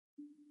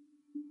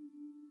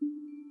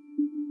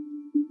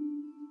Good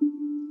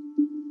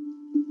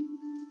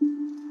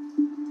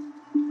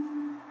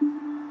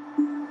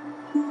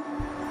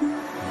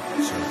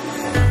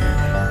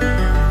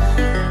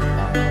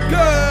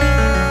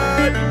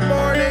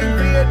morning,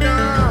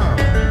 Vietnam.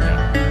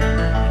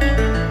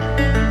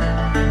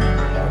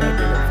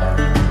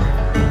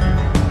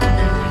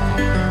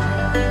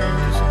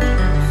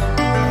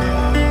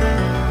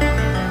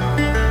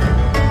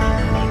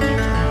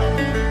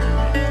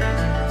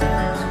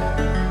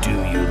 Do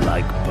you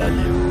like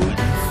balloons?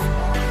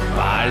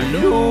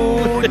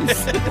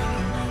 Balloons!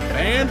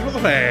 Fans for the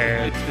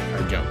fans.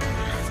 There we go.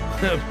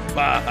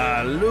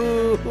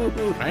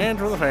 Balloons! Fans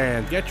for the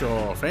fans. Get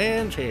your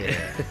fans here.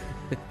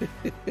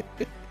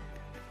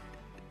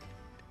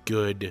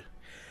 Good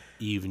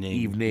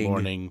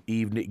morning.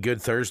 Evening.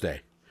 Good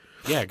Thursday.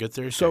 Yeah, good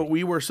Thursday. So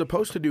we were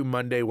supposed to do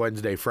Monday,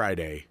 Wednesday,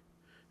 Friday.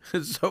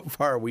 So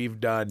far, we've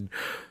done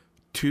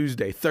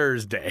Tuesday,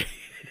 Thursday.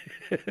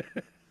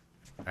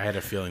 I had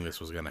a feeling this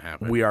was going to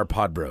happen. We are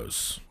Pod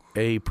Bros,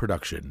 a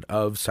production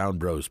of Sound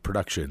Bros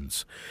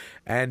Productions.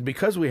 And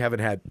because we haven't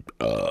had...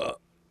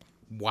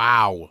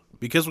 Wow.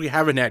 Because we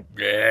haven't had...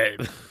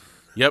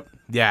 Yep,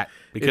 that.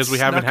 Because we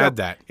haven't had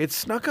that. It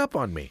snuck up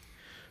on me.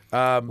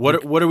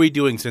 What are we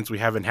doing since we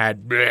haven't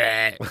had...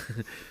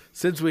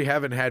 Since we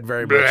haven't had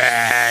very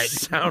much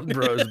Sound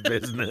Bros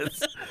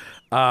business,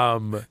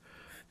 I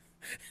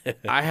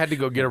had to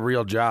go get a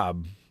real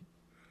job.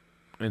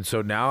 And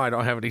so now I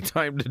don't have any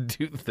time to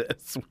do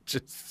this, which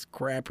is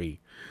scrappy.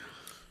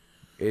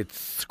 It's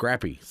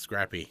scrappy.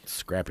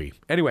 Scrappy.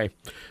 Anyway,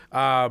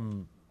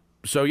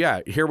 so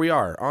yeah, here we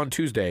are on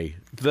Tuesday,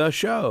 the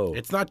show.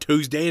 It's not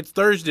Tuesday, it's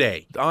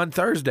Thursday. On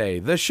Thursday,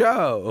 the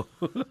show.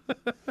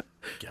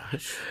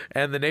 Gosh.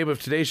 And the name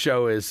of today's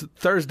show is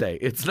Thursday.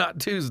 It's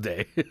not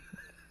Tuesday.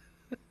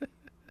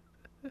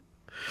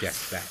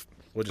 Yes, that.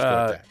 We'll just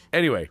go with that.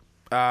 Anyway,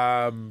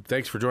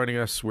 thanks for joining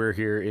us. We're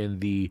here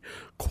in the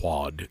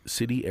Quad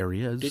City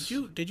areas. Did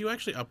you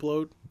actually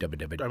upload?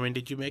 I mean,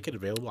 did you make it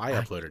available? I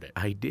uploaded it.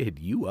 I did.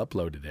 You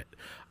uploaded it.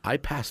 I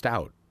passed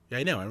out. Yeah,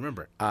 I know. I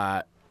remember.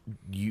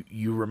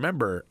 You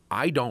remember.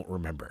 I don't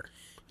remember.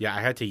 Yeah,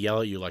 I had to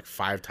yell at you like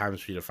 5 times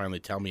for you to finally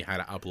tell me how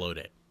to upload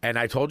it. And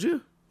I told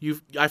you?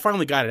 I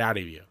finally got it out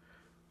of you.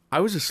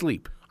 I was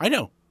asleep. I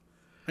know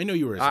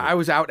you were asleep. I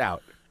was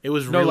out. It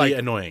was really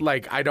annoying.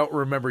 Like, I don't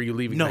remember you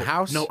leaving the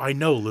house. No, I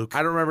know, Luke.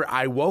 I don't remember.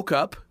 I woke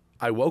up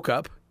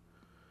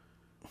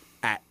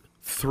at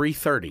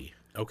 3:30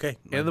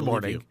 in the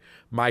morning. You.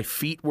 My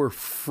feet were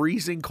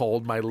freezing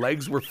cold. My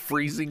legs were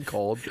freezing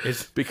cold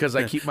because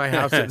I keep my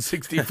house at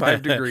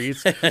 65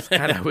 degrees.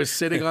 And I was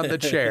sitting on the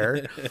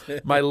chair.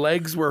 My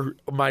leg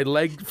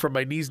from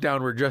my knees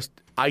down were just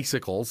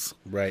icicles.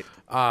 Right.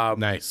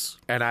 Nice.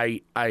 And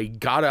I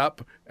got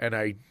up and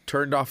I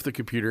turned off the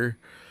computer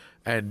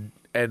and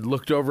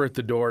looked over at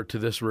the door to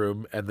this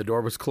room, and the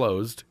door was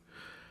closed.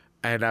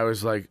 And I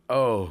was like,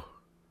 oh,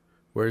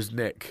 where's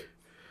Nick?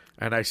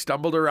 And I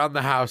stumbled around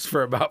the house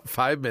for about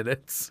 5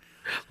 minutes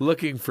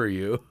looking for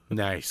you.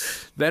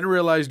 Nice. Then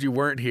realized you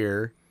weren't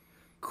here,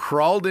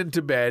 crawled into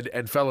bed,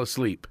 and fell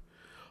asleep,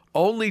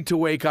 only to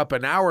wake up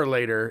an hour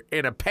later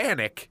in a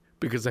panic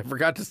because I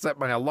forgot to set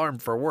my alarm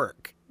for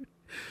work.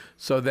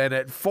 So then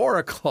at 4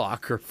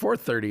 o'clock or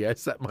 4:30, I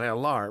set my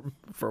alarm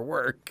for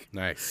work.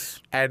 Nice.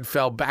 And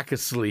fell back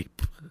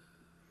asleep.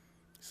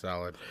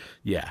 Solid.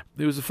 Yeah,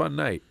 it was a fun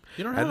night.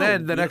 You don't know. And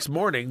then the next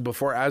morning,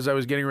 as I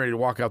was getting ready to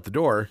walk out the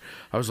door,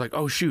 I was like,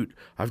 oh, shoot,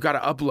 I've got to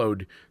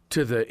upload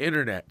to the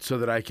internet so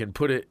that I can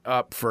put it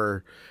up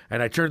for...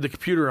 And I turned the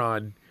computer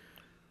on,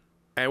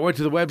 and I went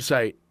to the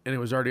website, and it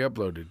was already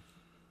uploaded.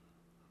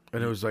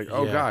 And it was like,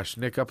 oh, gosh,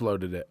 Nick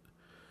uploaded it.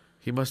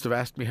 He must have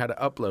asked me how to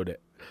upload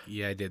it.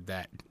 Yeah, I did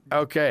that.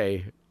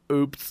 Okay.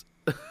 Oops.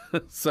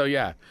 So,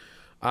 yeah.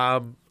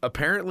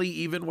 Apparently,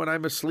 even when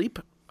I'm asleep,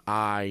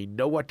 I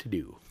know what to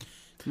do.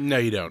 No,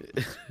 you don't.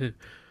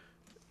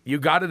 You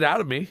got it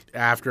out of me.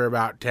 After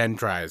about 10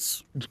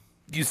 tries.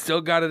 You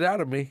still got it out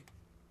of me.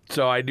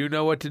 So I do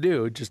know what to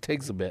do. It just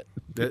takes a bit.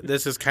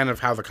 This is kind of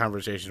how the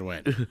conversation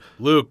went.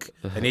 Luke,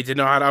 I need to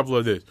know how to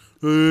upload this.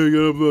 Oh, I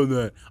gotta upload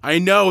that. I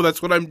know,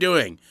 that's what I'm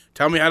doing.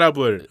 Tell me how to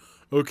upload it.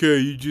 Okay,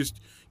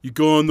 you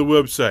go on the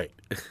website.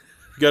 You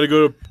gotta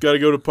go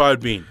to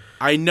Podbean.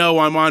 I know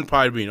I'm on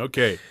Podbean.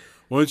 Okay.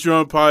 Once you're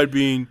on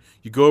Podbean,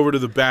 you go over to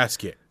the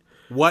basket.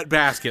 What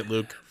basket,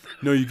 Luke?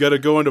 No, you gotta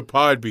go onto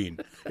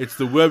Podbean. It's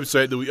the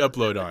website that we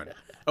upload on.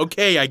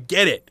 Okay, I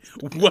get it.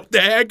 What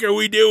the heck are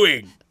we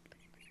doing?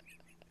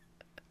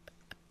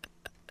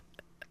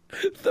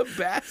 The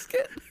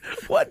basket?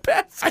 What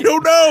basket? I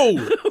don't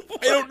know.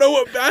 I don't know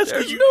what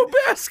basket. There's no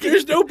basket.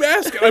 There's no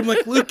basket. I'm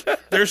like, Luke,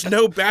 there's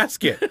no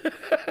basket.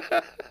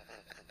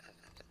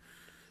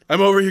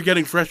 I'm over here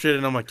getting frustrated,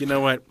 and I'm like, you know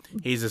what?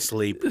 He's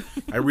asleep.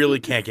 I really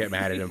can't get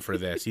mad at him for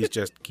this.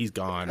 He's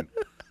gone.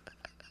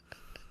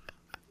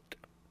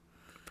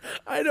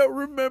 I don't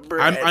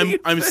remember.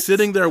 I'm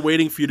sitting there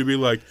waiting for you to be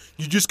like,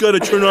 you just got to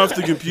turn off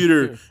the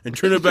computer and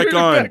turn it back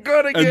on,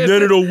 and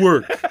then it'll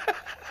work.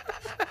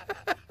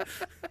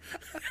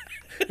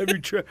 Have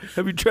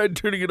you tried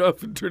turning it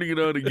off and turning it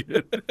on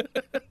again?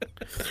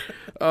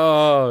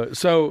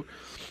 So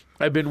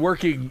I've been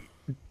working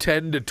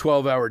 10 to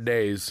 12-hour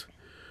days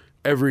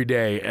every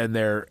day, and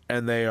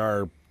they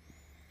are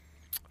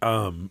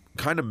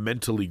kind of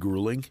mentally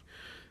grueling,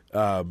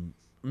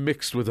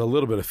 mixed with a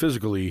little bit of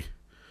physically,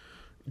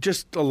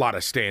 just a lot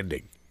of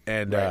standing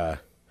and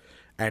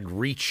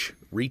reach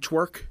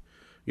work.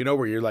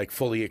 Where you're like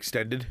fully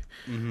extended.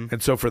 Mm-hmm.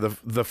 And so for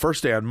the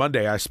first day on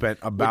Monday, I spent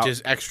about... Which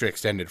is extra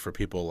extended for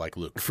people like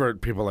Luke. For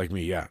people like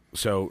me, yeah.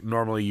 So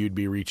normally you'd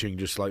be reaching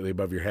just slightly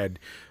above your head,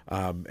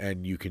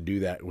 and you can do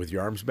that with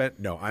your arms bent.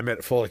 No, I'm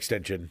at full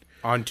extension.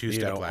 On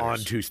two-step ladders.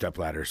 On two-step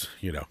ladders,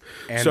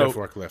 And so a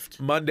forklift.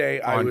 Monday,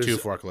 two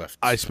forklifts.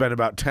 I spent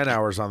about 10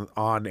 hours on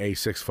a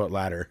 6-foot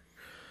ladder.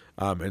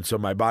 And so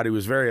my body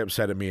was very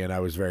upset at me, and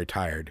I was very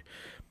tired.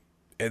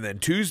 And then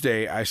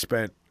Tuesday, I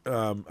spent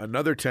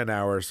another 10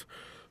 hours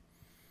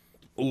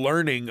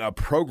learning a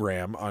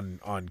program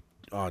on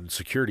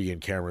security and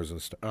cameras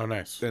and stuff. Oh,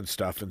 nice. And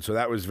stuff. And so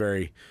that was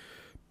very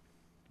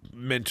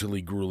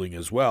mentally grueling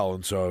as well.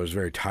 And so I was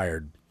very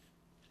tired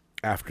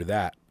after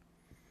that.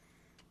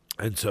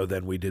 And so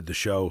then we did the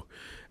show,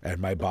 and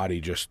my body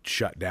just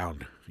shut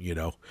down.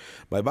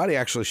 My body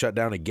actually shut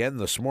down again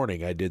this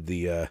morning. I did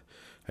the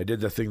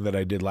thing that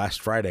I did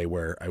last Friday,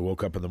 where I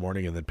woke up in the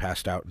morning and then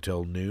passed out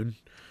until noon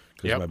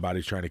because my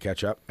body's trying to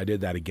catch up. I did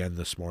that again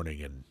this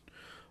morning and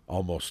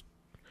almost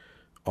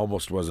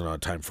wasn't on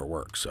time for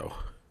work. So,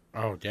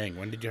 oh dang!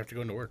 When did you have to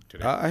go into work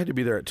today? I had to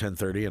be there at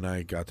 10:30, and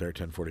I got there at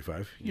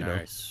 10:45.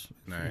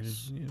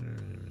 Nice.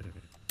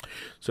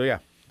 So yeah,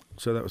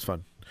 so that was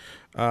fun.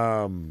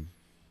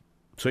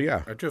 So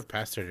yeah, I drove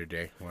past there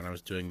today when I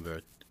was doing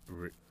the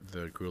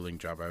grueling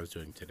job I was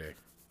doing today.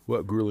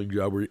 What grueling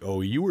job were you? Oh,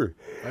 you were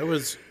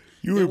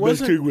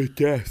messing with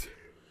death.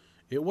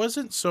 It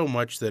wasn't so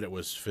much that it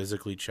was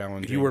physically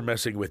challenging. You were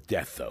messing with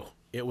death, though.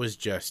 It was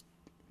just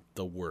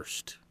the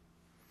worst.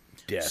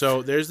 Death.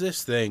 So there's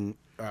this thing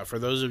for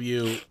those of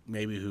you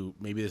maybe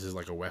this is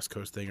like a West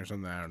Coast thing or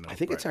something. I don't know. I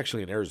think it's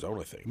actually an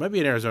Arizona thing. It might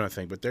be an Arizona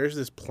thing, but there's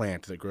this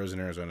plant that grows in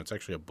Arizona. It's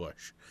actually a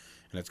bush,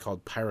 and it's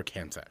called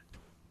pyracantha.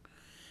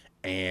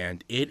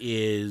 And it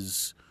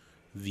is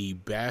the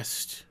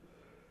best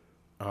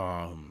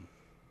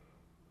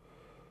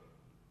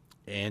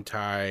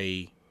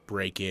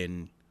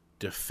anti-break-in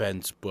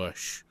defense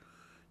bush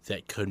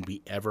that could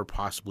be ever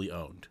possibly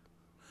owned.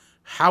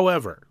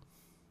 However,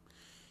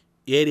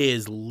 it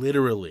is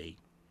literally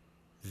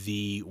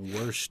the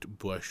worst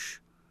bush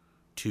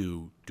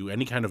to do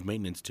any kind of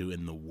maintenance to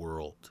in the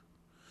world.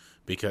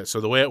 So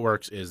the way it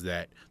works is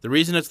that the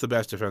reason it's the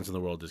best defense in the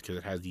world is because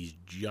it has these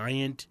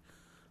giant,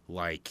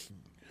 like,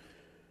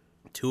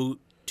 two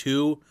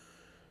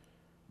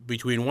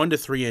between 1 to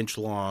 3 inch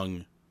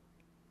long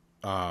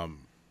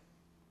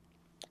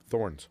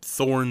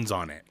thorns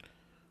on it.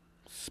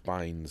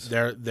 Spines.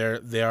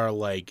 They are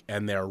like,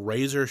 and they're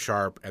razor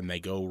sharp, and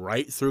they go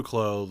right through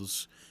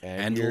clothes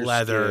and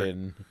leather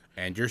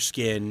and your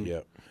skin.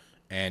 Yep.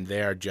 And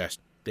they are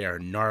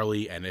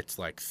gnarly, and it's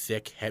like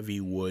thick,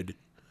 heavy wood.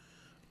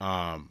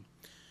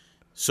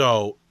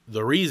 So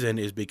the reason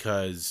is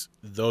because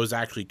those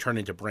actually turn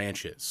into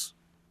branches.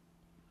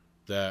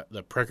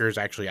 The prickers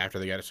actually, after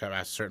they get to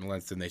a certain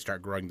length and they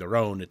start growing their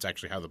own, it's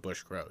actually how the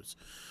bush grows.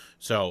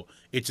 So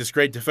it's this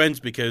great defense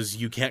because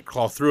you can't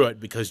crawl through it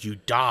because you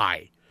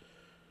die.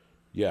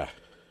 Yeah.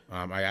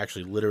 I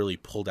actually literally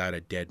pulled out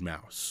a dead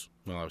mouse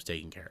while I was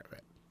taking care of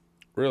it.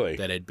 Really?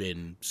 That had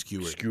been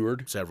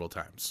skewered several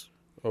times.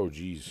 Oh,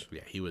 geez.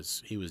 Yeah, he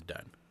was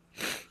done.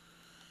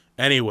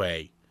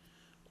 Anyway,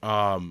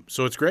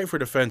 so it's great for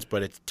defense,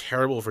 but it's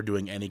terrible for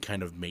doing any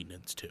kind of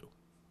maintenance too.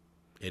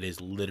 It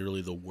is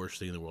literally the worst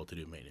thing in the world to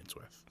do maintenance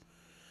with.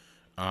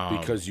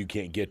 Because you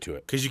can't get to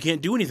it. Because you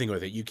can't do anything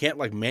with it. You can't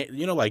like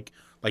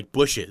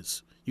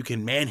bushes. You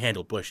can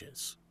manhandle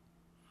bushes.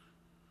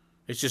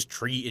 It's just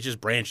it's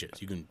just branches.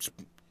 You can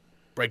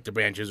break the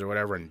branches or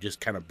whatever and just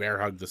kind of bear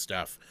hug the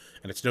stuff,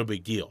 and it's no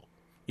big deal.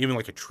 Even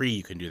like a tree,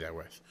 you can do that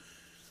with.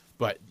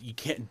 But you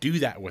can't do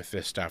that with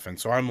this stuff. And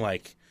so I'm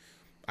like,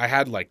 I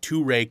had like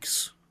 2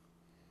 rakes,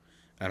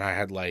 and I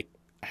had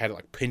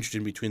it pinched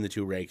in between the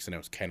 2 rakes, and I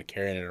was kind of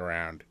carrying it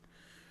around.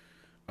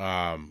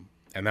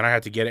 And then I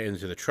had to get it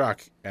into the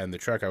truck, and the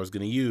truck I was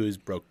going to use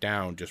broke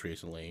down just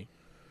recently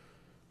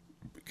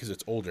because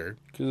it's older.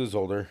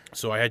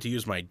 So I had to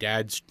use my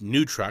dad's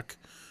new truck,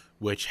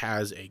 which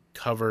has a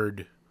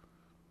covered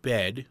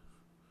bed.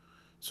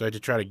 So I had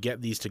to try to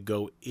get these to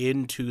go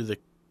into the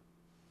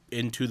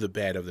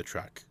bed of the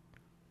truck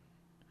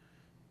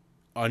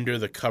under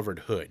the covered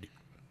hood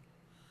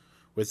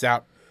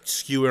without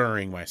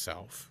skewering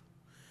myself.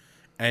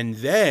 And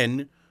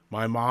then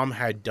my mom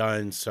had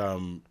done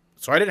some...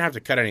 So I didn't have to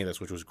cut any of this,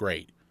 which was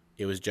great.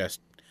 It was just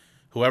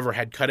whoever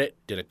had cut it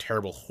did a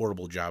terrible,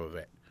 horrible job of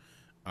it.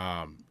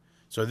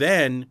 So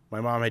then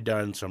my mom had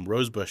done some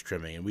rosebush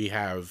trimming, and we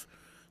have...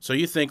 So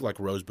you think like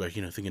rosebush,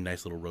 think a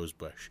nice little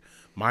rosebush.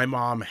 My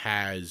mom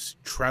has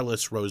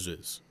trellis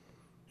roses.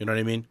 You know what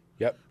I mean?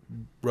 Yep.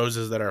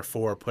 Roses that are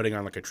for putting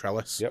on like a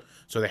trellis. Yep.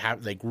 So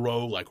they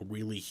grow like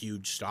really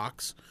huge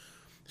stalks.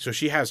 So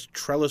she has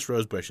trellis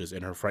rose bushes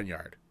in her front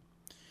yard.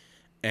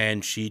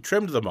 and she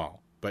trimmed them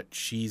all. But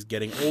she's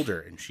getting older,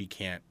 and she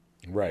can't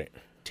Right.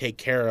 take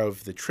care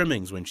of the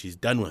trimmings when she's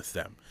done with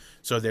them.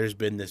 So there's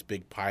been this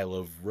big pile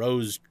of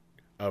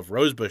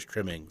rosebush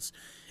trimmings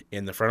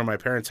in the front of my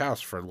parents'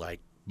 house for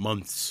like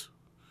months.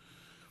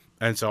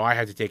 And so I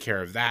had to take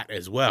care of that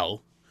as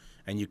well.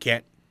 And you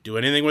can't do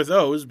anything with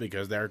those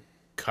because they're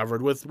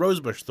covered with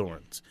rosebush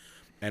thorns.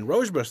 And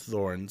rosebush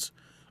thorns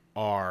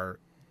are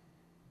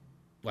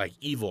like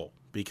evil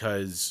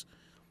because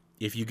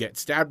if you get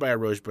stabbed by a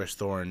rosebush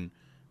thorn,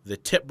 the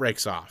tip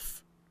breaks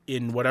off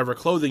in whatever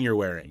clothing you're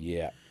wearing.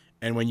 Yeah.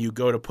 And when you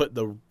go to put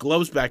the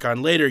gloves back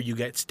on later, you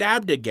get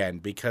stabbed again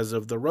because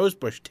of the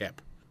rosebush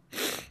tip.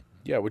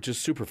 Yeah, which is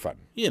super fun.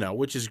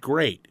 Which is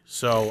great.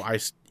 So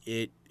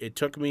it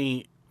took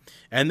me,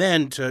 and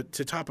then to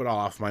top it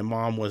off, my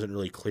mom wasn't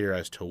really clear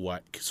as to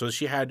what. So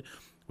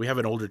we have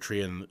an older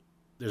tree, and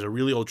there's a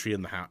really old tree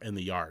in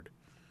the yard,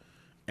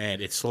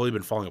 and it's slowly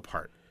been falling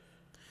apart,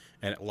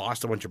 and it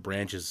lost a bunch of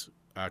branches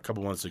a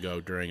couple months ago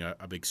during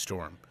a big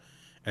storm,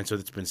 and so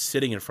it's been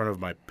sitting in front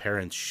of my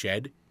parents'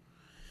 shed.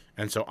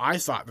 And so I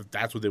thought that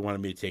that's what they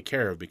wanted me to take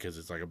care of because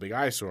it's like a big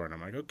eyesore. And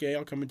I'm like, okay,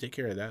 I'll come and take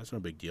care of that. It's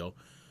no big deal.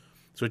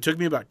 So it took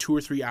me about 2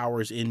 or 3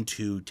 hours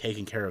into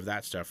taking care of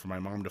that stuff for my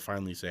mom to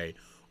finally say,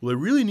 well, I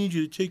really need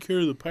you to take care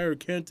of the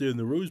pyracantha and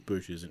the rose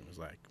bushes. And it was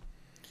like,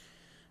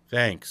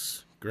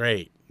 thanks.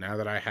 Great. Now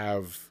that I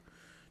have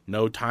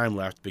no time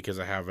left because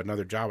I have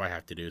another job I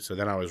have to do. So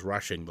then I was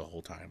rushing the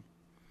whole time.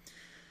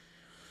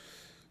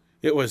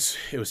 It was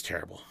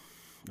terrible.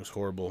 It was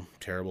horrible,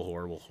 terrible,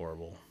 horrible,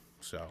 horrible.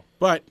 So,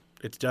 but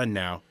it's done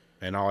now,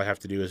 and all I have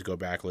to do is go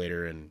back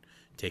later and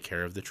take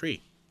care of the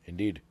tree.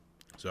 Indeed.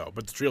 So,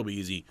 but the tree will be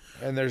easy.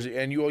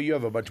 And you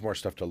have a bunch more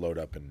stuff to load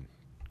up and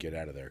get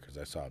out of there because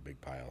I saw a big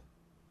pile.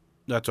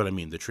 That's what I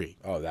mean. The tree.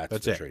 Oh,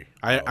 that's the it. Tree.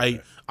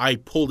 Okay. I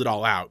pulled it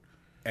all out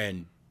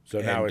and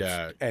now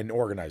it's and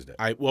organized it.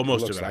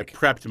 Most of it. I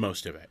prepped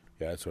most of it.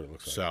 Yeah, that's what it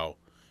looks like. So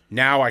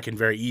now I can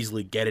very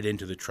easily get it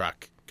into the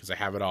truck because I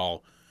have it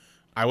all.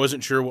 I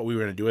wasn't sure what we were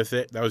going to do with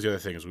it. That was the other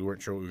thing is we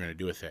weren't sure what we were going to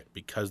do with it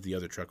because the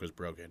other truck was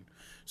broken.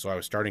 So I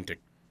was starting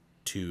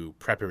to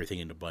prep everything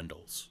into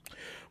bundles.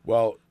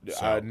 Well,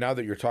 now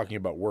that you're talking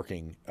about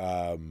working,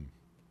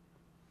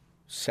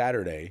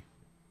 Saturday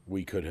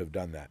we could have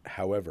done that.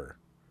 However,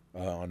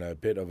 on a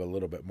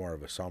little bit more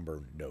of a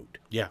somber note.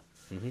 Yeah.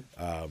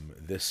 Mm-hmm.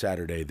 This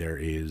Saturday there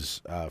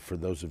is, for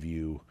those of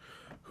you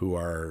who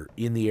are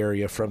in the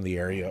area, from the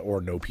area,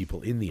 or know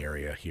people in the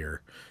area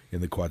here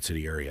in the Quad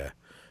City area,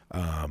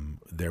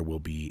 there will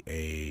be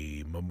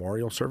a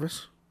memorial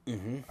service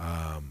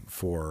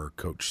for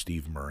Coach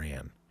Steve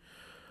Moran,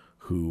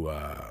 who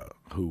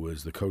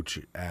was the coach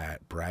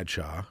at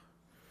Bradshaw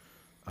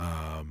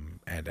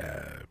and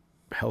a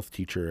health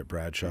teacher at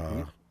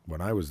Bradshaw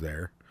when I was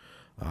there.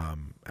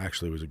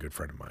 Actually was a good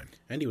friend of mine.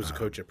 And he was a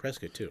coach at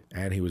Prescott, too.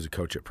 And he was a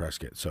coach at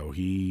Prescott. So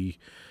he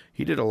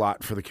did a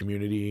lot for the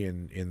community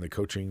in the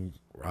coaching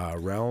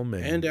realm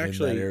and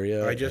actually, in that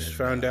area. I just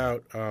found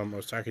out, I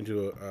was talking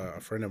to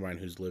a friend of mine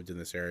who's lived in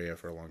this area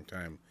for a long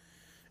time,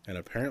 and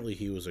apparently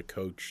he was a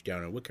coach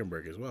down in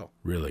Wickenburg as well.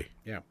 Really?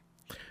 Yeah.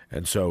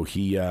 And so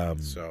he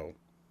so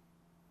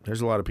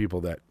there's a lot of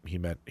people that he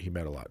met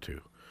a lot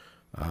too.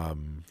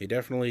 He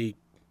definitely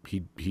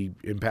he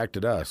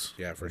impacted us.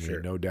 Yeah, for I mean,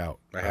 sure. no doubt.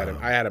 I had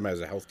him as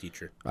a health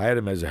teacher. I had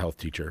him as a health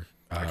teacher.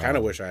 I kind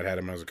of wish I had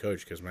him as a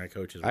coach because my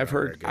coach is. I've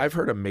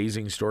heard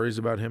amazing stories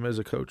about him as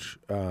a coach.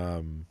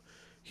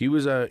 He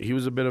was a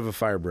bit of a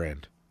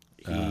firebrand.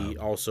 He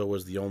also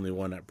was the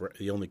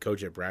only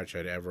coach at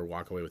Bradshaw to ever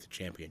walk away with a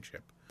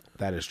championship.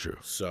 That is true.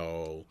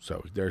 So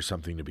there's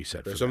something to be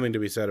said. There's something to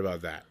be said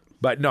about that.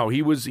 But no,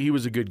 he was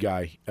a good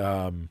guy.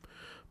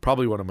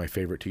 Probably one of my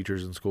favorite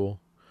teachers in school.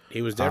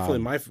 He was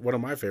definitely one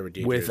of my favorite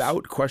teachers.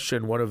 Without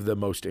question, one of the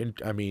most. In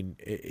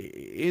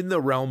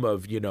the realm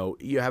of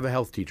you have a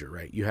health teacher,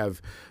 right? You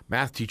have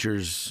math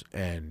teachers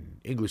and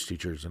English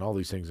teachers and all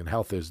these things. And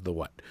health is the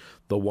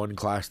one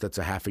class that's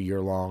a half a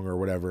year long or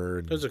whatever.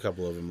 And, there's a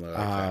couple of them like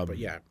that, but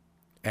yeah.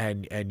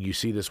 And you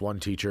see this one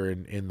teacher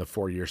in the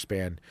 4-year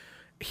span.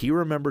 He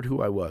remembered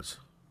who I was.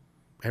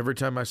 Every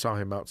time I saw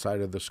him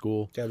outside of the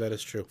school. Yeah, that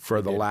is true.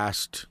 For the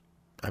last,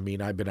 I've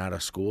been out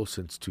of school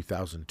since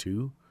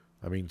 2002.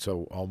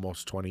 So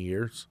almost 20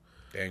 years.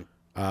 Dang.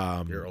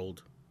 You're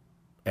old.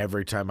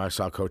 Every time I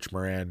saw Coach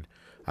Moran,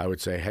 I would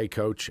say, "Hey,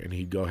 Coach," and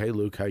he'd go, "Hey,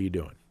 Luke, how you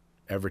doing?"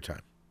 Every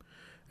time,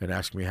 and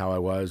ask me how I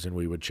was, and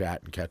we would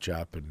chat and catch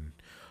up, and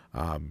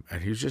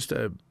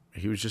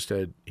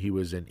he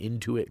was an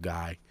into it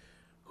guy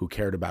who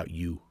cared about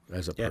you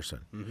as a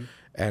person,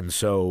 and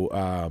so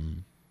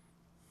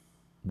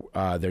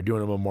they're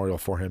doing a memorial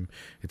for him.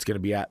 It's going to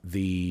be at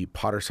the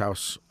Potter's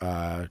House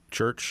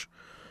Church.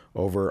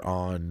 Over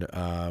on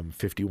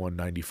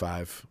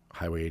 5195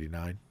 Highway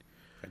 89.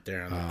 Right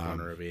there on the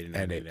corner of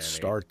 89. And it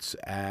starts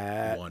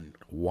at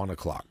 1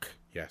 o'clock.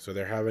 Yeah, so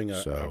they're having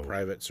a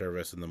private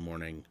service in the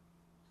morning.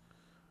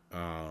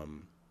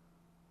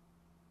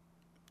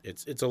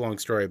 It's a long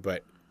story,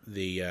 but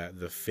the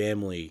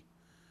family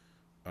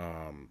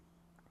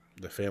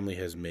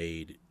has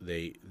made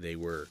they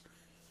were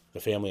the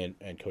family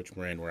and Coach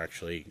Moran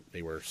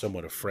they were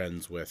somewhat of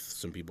friends with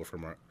some people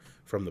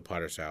from the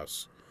Potter's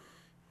House,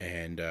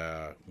 and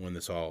when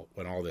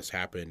all this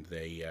happened,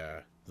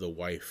 the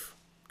wife,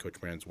 Coach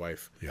Moran's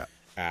wife,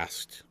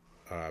 asked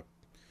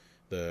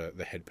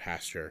the head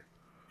pastor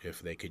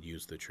if they could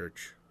use the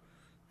church,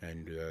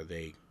 and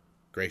they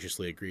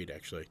graciously agreed,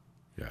 actually.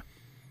 Yeah.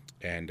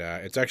 And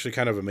it's actually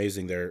kind of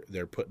amazing.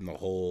 They're putting the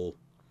whole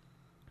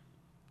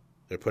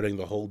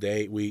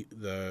day.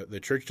 The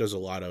church does a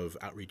lot of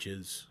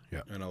outreaches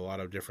and a lot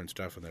of different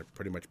stuff, and they're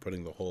pretty much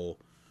putting the whole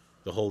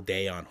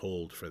day on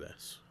hold for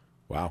this.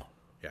 Wow.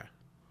 Yeah.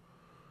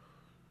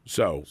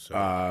 So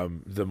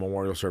the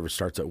memorial service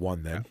starts at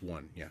 1 then. At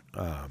 1, yeah.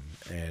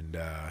 And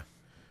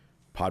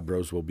Pod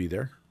Bros will be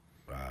there,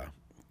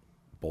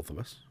 both of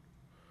us.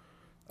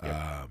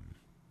 Yeah.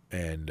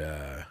 And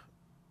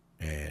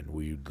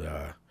we'd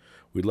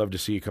love to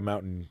see you come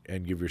out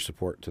and give your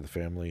support to the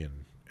family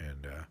and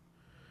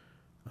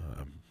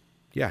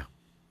yeah.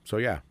 So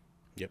yeah.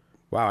 Yep.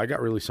 Wow, I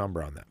got really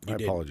somber on that. My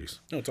did.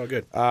 apologies. No, it's all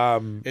good.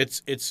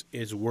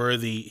 It's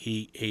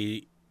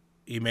worthy.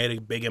 He made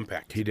a big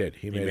impact. He did.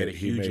 He made a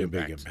huge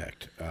big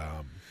impact.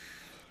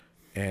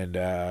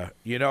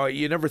 You know,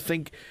 you never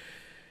think.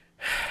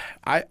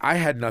 I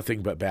had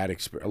nothing but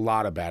a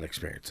lot of bad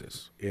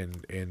experiences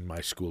in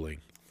my schooling,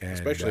 and,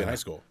 Especially in high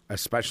school.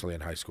 Especially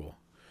in high school,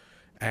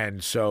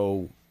 and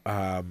so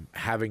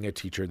having a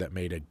teacher that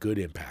made a good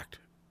impact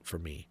for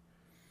me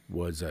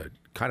was a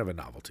kind of a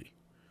novelty.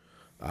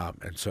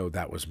 And so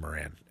that was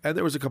Moran, and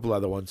there was a couple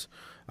other ones.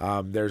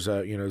 There's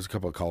a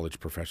couple of college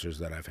professors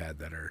that I've had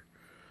that are,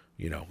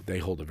 they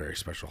hold a very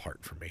special heart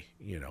for me.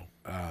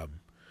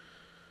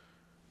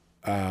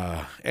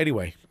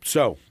 Anyway,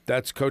 so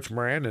that's Coach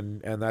Moran,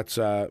 and that's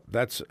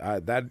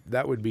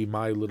that would be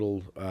my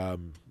little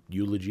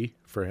eulogy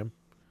for him.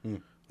 Nice.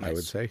 I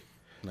would say.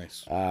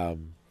 Nice.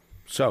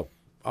 So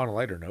on a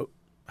lighter note,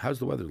 how's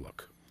the weather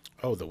look?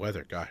 Oh, the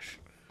weather, gosh.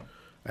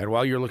 And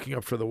while you're looking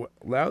up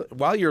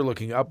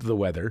the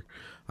weather,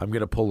 I'm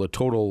going to pull a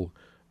total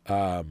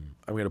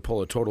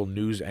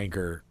news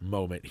anchor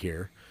moment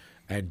here,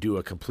 and do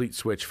a complete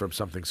switch from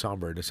something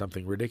somber to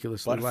something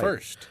ridiculously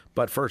light.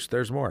 But first,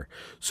 there's more.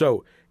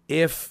 So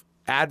if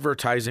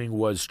advertising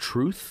was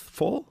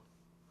truthful,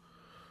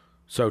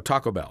 so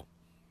Taco Bell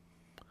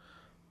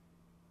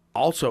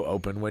also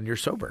open when you're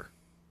sober.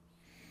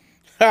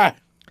 Ha!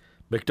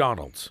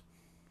 McDonald's,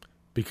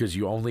 because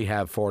you only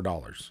have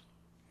 $4.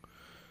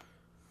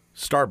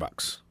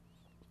 Starbucks,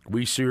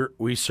 we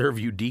serve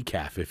you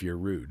decaf if you're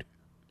rude.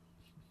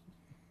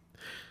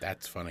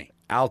 That's funny.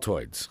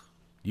 Altoids,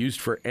 used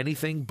for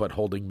anything but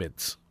holding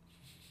mints.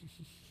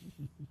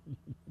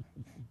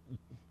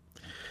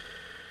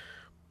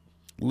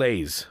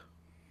 Lay's,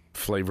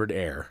 flavored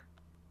air.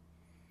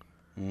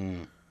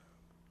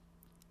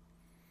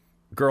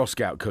 Girl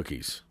Scout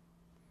cookies,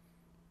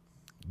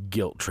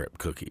 guilt trip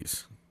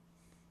cookies.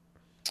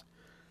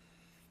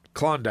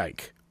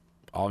 Klondike,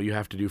 all you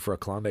have to do for a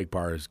Klondike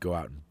bar is go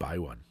out and buy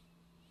one.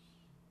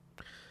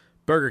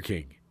 Burger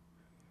King,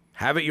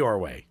 have it your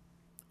way.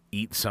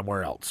 Eat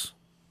somewhere else.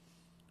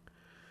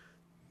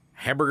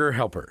 Hamburger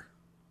Helper,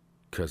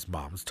 'cause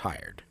mom's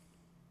tired.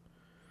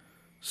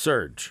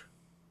 Surge,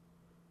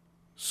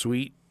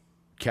 sweet,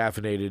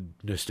 caffeinated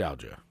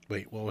nostalgia.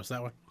 Wait, what was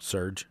that one?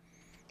 Surge.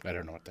 I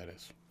don't know what that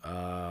is.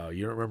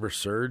 You don't remember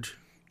Surge?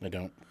 I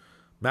don't.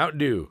 Mountain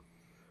Dew,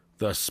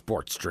 the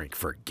sports drink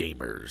for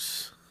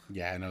gamers.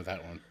 Yeah, I know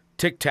that one.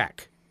 Tic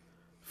Tac,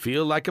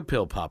 feel like a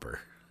pill popper.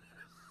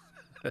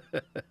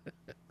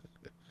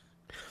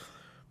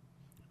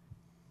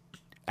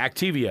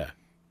 Activia,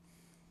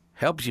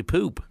 helps you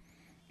poop.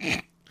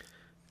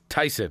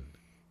 Tyson,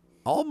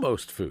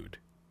 almost food.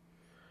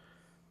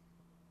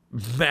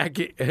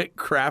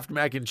 Kraft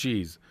mac and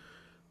cheese,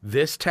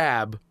 this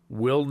tab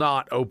will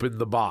not open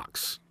the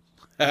box.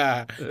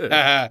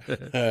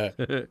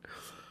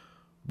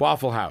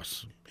 Waffle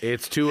House,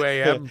 it's 2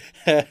 a.m.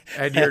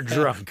 and you're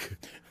drunk.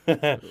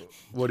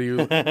 What are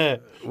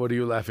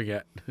you laughing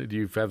at? Do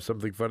you have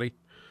something funny?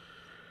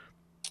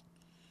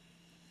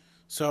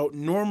 So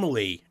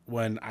normally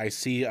when I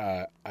see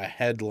a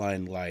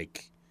headline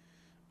like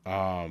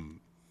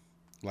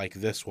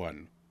this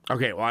one.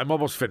 Okay, well, I'm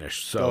almost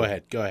finished. So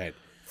Go ahead.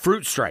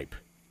 Fruit Stripe,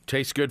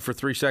 tastes good for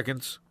 3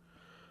 seconds.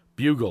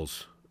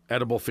 Bugles,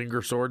 edible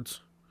finger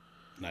swords.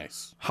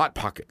 Nice. Hot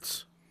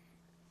Pockets,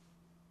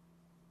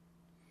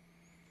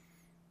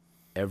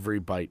 every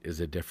bite is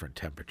a different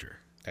temperature.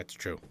 That's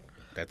true.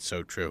 That's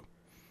so true.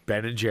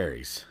 Ben and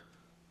Jerry's,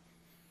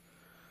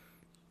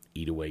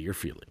 eat away your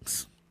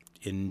feelings.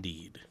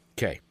 Indeed.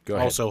 Okay, go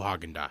ahead. Also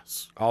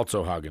Haagen-Dazs.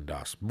 Also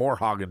Haagen-Dazs. More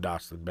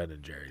Haagen-Dazs than Ben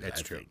and Jerry's. That's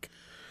I true. think.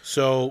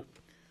 So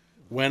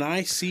when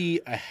I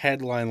see a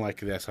headline like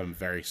this, I'm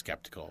very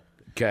skeptical.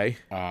 Okay.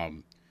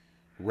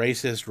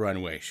 Racist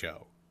runway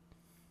show.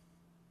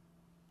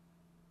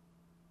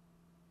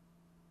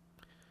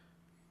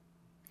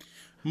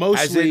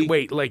 Mostly,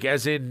 Wait, what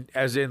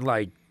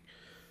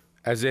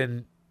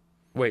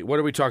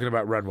are we talking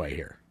about runway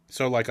here?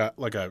 so like a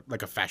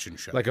fashion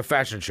show. Like a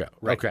fashion show.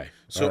 Right. Okay.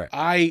 So all right.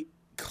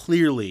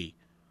 clearly,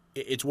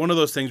 it's one of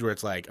those things where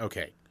it's like,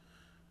 okay,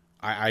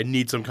 I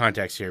need some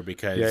context here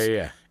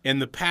because in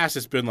the past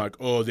it's been like,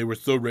 oh, they were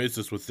so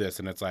racist with this,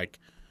 and it's like,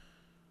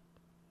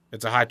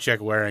 it's a hot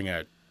chick wearing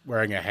a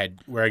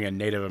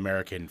Native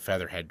American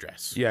feather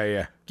headdress.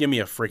 Yeah. Give me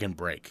a freaking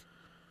break.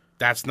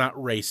 That's not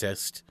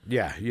racist.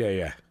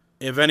 Yeah.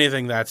 If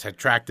anything, that's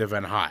attractive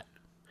and hot.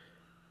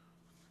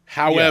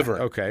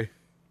 However,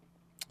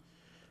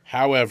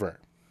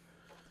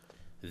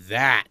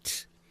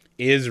 that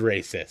is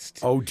racist.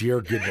 Oh,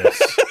 dear goodness.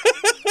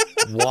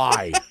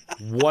 Why?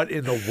 What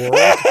in the world?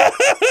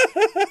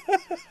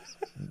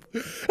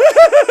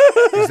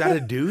 Is that a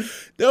dude?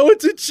 No,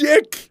 it's a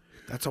chick.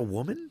 That's a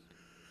woman?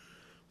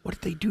 What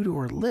did they do to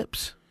her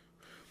lips?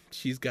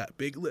 She's got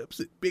big lips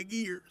and big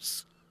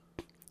ears.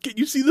 Can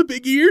you see the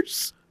big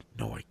ears?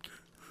 No, I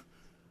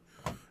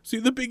can't. See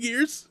the big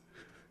ears?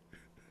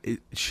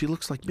 She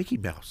looks like Mickey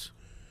Mouse.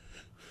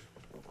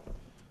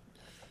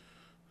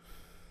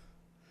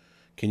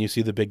 Can you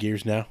see the big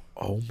ears now?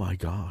 Oh, my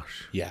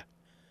gosh. Yeah.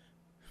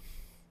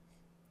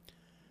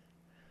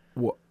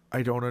 What?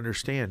 I don't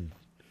understand.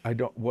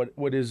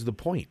 What is the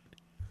point?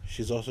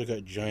 She's also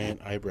got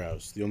giant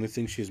eyebrows. The only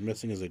thing she's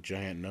missing is a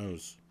giant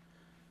nose.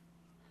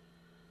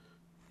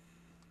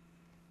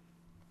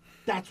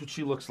 That's what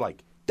she looks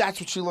like.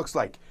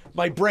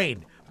 My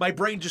brain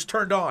just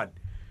turned on.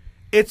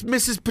 It's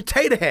Mrs.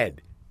 Potato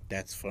Head.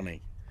 That's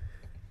funny.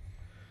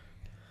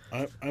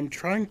 I'm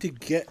trying to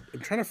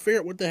figure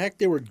out what the heck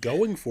they were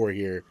going for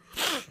here.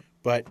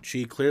 But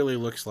she clearly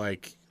looks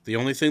like the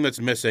only thing that's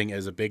missing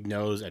is a big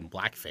nose and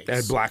blackface.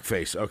 And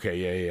blackface.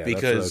 Okay, yeah.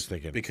 That's what I was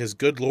thinking. Because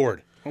good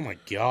Lord. Oh my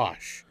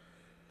gosh.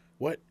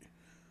 What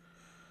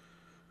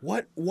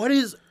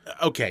is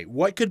okay,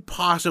 what could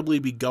possibly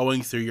be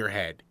going through your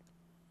head?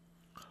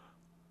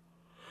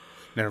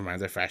 Never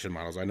mind, they're fashion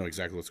models. I know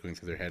exactly what's going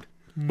through their head.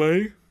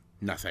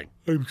 Nothing.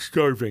 I'm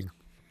starving.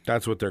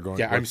 That's what they're going.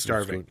 Yeah, I'm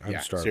starving. I'm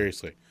starving.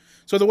 Seriously.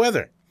 So the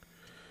weather.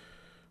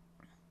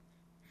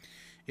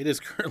 It is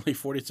currently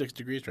 46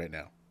 degrees right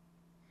now.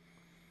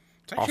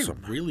 It's actually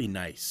awesome. Really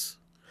nice.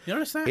 You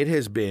notice that? It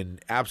has been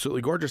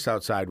absolutely gorgeous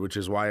outside, which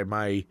is why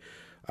my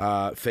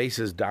face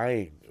is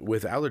dying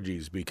with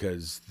allergies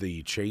because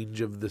the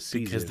change of the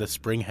season. Because the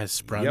spring has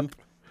sprung? Yep.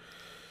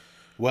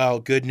 Well,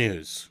 good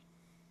news.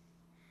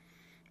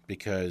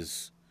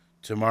 Because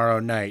tomorrow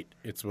night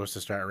it's supposed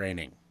to start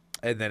raining.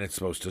 And then it's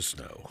supposed to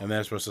snow. And then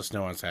it's supposed to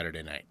snow on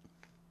Saturday night.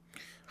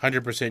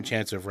 100%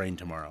 chance of rain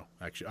tomorrow,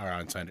 actually, or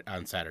on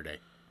Saturday.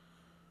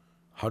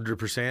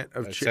 100%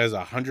 of it says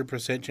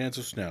 100%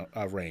 chance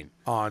of rain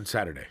on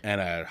Saturday,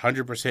 and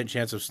 100%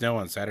 chance of snow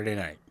on Saturday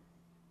night,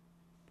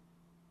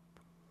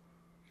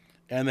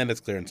 and then it's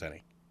clear and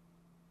sunny.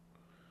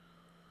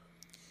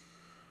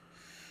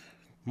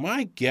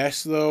 My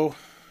guess, though,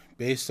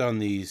 based on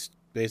these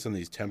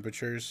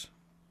temperatures,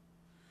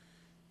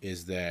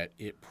 is that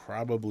it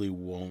probably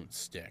won't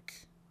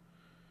stick.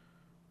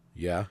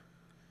 Yeah,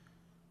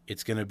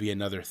 it's going to be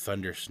another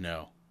thunder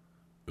snow.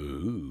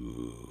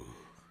 Ooh.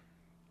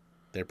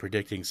 They're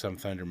predicting some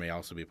thunder may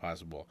also be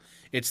possible.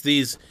 It's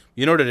these,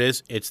 you know what it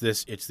is? It's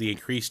the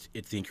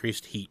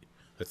increased heat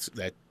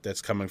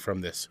that's coming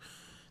from this.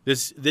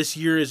 This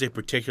year is a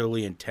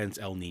particularly intense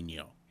El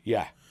Nino.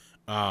 Yeah.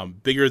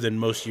 Bigger than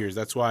most years.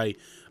 That's why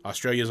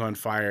Australia's on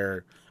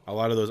fire. A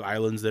lot of those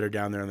islands that are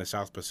down there in the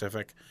South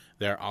Pacific,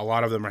 a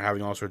lot of them are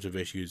having all sorts of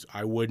issues.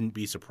 I wouldn't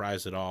be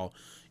surprised at all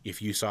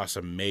if you saw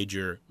some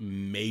major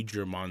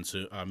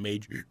monsoon,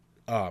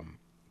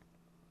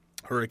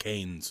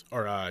 hurricanes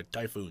or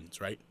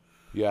typhoons, right?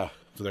 Yeah.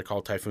 So they're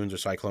called typhoons or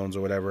cyclones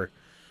or whatever.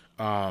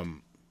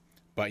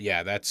 But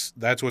yeah, that's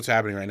what's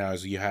happening right now.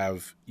 Is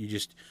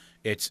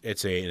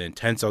it's an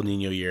intense El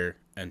Nino year,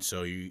 and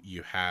so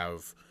you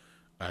have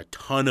a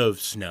ton of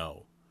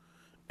snow,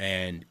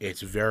 and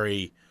it's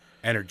very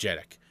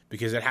energetic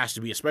because it has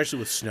to be, especially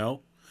with snow,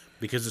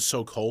 because it's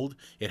so cold.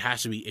 It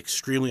has to be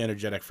extremely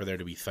energetic for there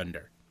to be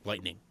thunder,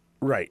 lightning.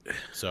 Right.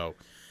 So,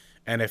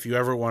 and if you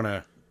ever want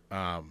to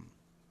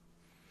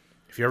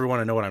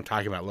know what I'm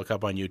talking about, look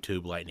up on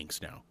YouTube lightning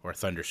snow or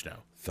thunder snow.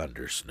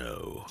 Thunder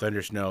snow.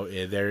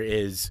 There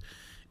is.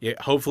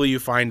 Hopefully you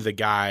find the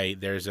guy.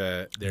 There's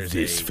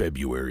this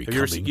February.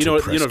 You know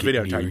what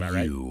video I'm talking about,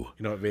 right? You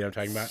know what video I'm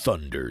talking about?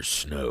 Thunder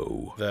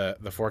snow.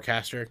 The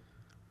forecaster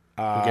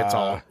who gets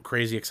all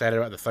crazy excited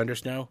about the thunder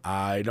snow.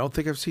 I don't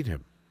think I've seen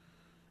him.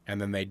 And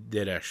then they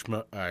did a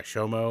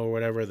Showmo or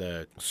whatever,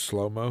 the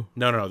slow-mo.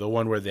 No, the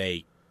one where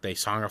they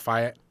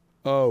songify it.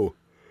 Oh,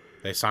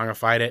 they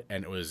songified it,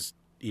 and it was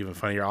even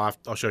funnier.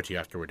 I'll show it to you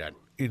after we're done.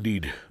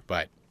 Indeed.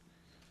 But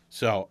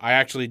so I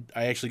actually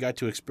got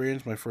to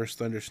experience my first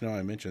thunder snow.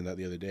 I mentioned that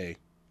the other day.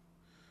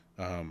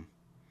 On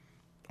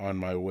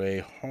my way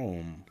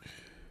home.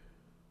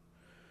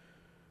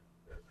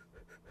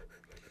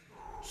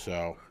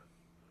 So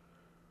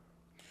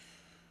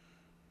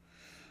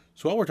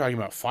while we're talking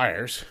about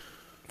fires,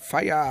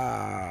 fire.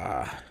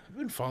 I've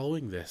been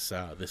following this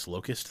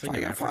locust thing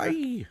in Africa.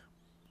 Fire.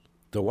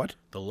 The what?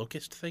 The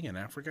locust thing in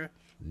Africa?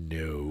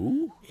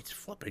 No. It's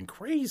flipping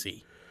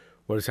crazy.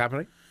 What is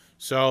happening?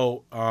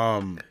 So,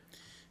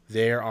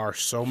 there are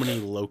so many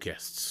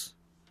locusts.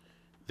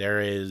 There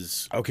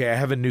is Okay, I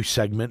have a new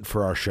segment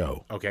for our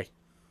show. okay.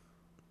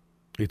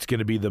 It's going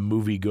to be the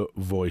movie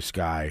voice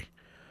guy,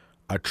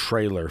 a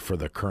trailer for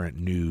the current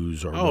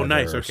news or weather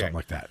nice, or okay. something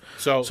like that.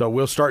 So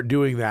we'll start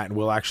doing that, and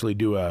we'll actually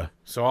do a.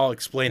 I'll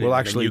explain it. We'll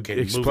and then actually you can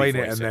explain movie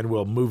it, and voice then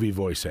we'll movie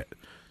voice it.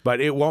 But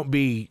it won't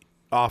be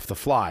off the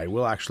fly.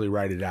 We'll actually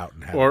write it out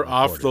and have or it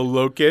off the recorded.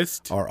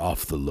 locust. Or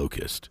off the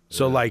locust.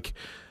 So like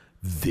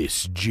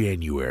this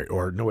January,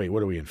 or no, wait,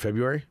 what are we in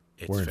February?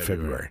 We're in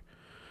February.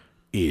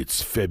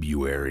 It's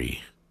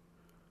February.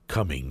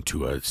 Coming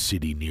to a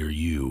city near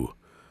you.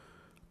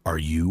 Are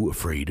you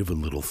afraid of a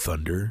little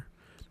thunder?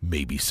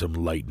 Maybe some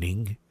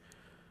lightning?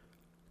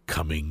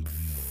 Coming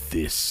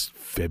this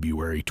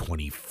February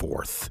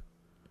 24th.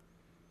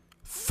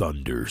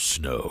 Thunder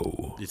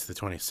snow. It's the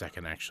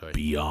 22nd, actually.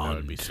 Beyond That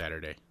would be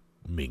Saturday.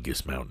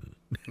 Mingus Mountain.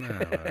 No,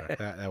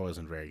 that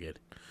wasn't very good.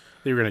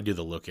 They were going to do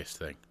the locust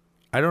thing.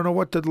 I don't know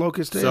what the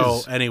locust is.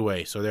 So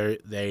anyway,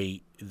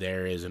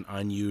 there is an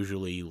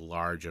unusually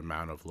large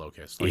amount of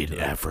locusts in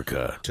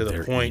Africa, to the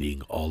they're point-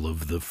 eating all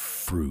of the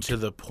fruit. to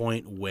the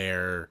point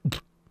where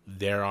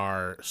there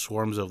are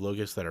swarms of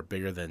locusts that are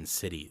bigger than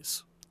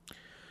cities.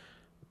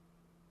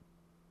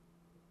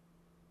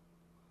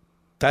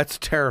 That's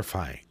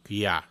terrifying.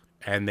 Yeah,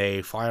 and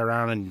they fly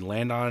around and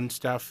land on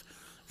stuff.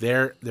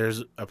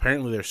 There's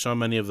so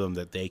many of them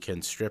that they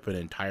can strip an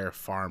entire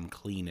farm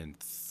clean in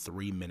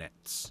 3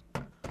 minutes.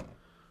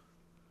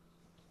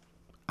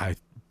 I'm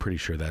pretty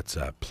sure that's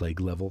plague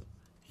level.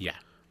 Yeah,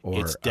 Or,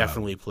 it's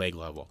definitely plague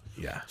level.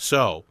 Yeah.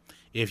 So,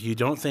 if you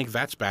don't think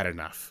that's bad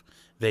enough,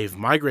 they've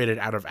migrated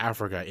out of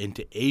Africa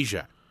into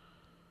Asia.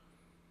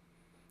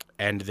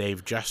 And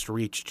they've just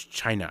reached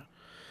China.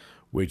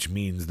 Which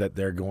means that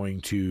they're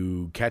going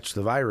to catch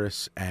the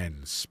virus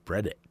and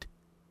spread it.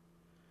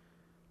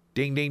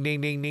 Ding, ding,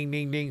 ding, ding, ding,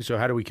 ding, ding. So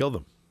how do we kill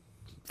them?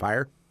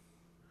 Fire?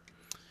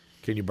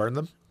 Can you burn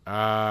them?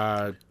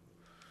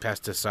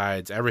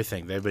 Pesticides,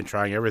 everything. They've been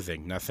trying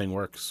everything. Nothing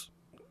works.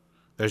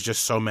 There's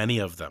just so many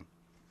of them.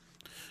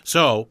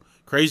 So,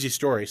 crazy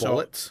story.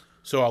 Bullets?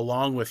 So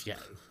along with,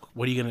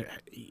 what are you going to...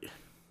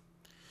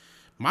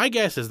 My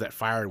guess is that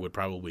fire would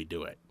probably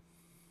do it.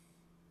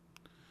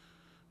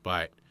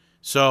 But,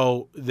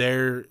 so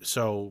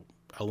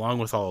along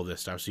with all of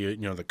this stuff, so you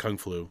know the Kung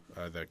Flu,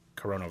 the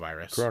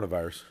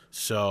coronavirus.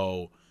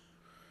 So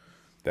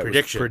That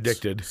predictions. was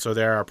predicted. So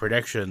there are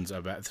predictions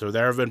about. So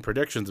there have been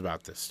predictions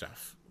about this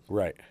stuff,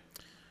 Right.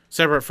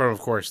 separate from, of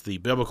course, the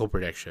biblical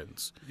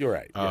predictions You're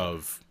right.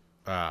 of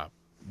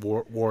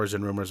wars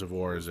and rumors of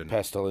wars and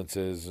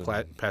Pestilences.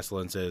 And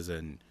pestilences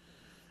and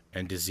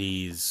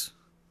disease.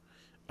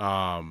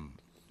 So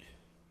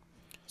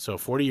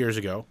 40 years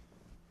ago,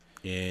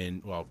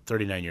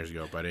 39 years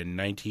ago, but in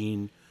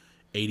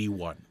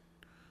 1981,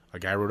 a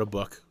guy wrote a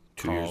book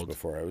 2 years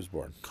before I was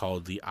born.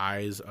 called The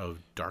Eyes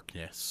of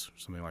Darkness,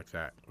 something like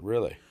that.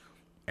 Really?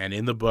 And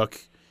in the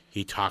book,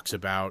 he talks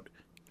about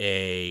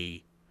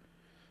a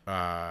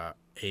virus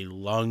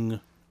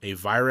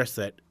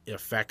that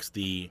affects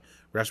the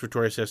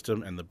respiratory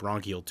system and the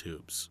bronchial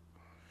tubes.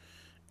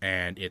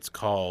 And it's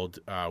called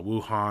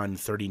Wuhan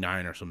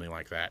 39 or something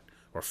like that,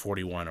 or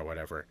 41 or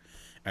whatever.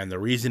 And the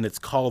reason it's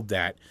called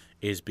that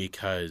is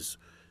because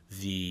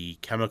the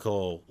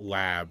chemical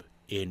lab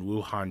in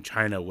Wuhan,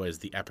 China was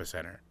the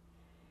epicenter.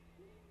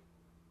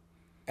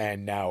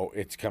 And now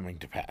it's coming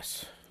to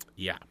pass.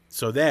 Yeah.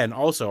 So then,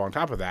 also on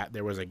top of that,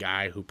 there was a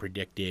guy who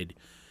predicted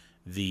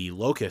the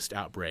locust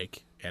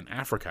outbreak in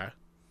Africa.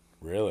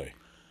 Really?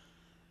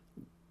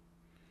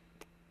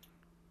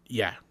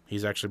 Yeah,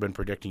 he's actually been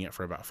predicting it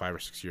for about 5 or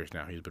 6 years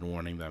now. He's been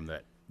warning them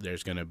that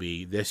there's going to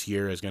be, this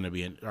year is going to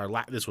be,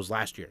 this was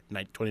last year,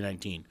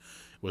 2019,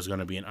 was going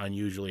to be an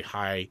unusually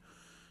high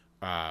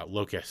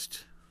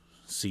locust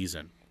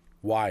season.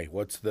 Why?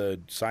 What's the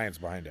science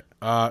behind it?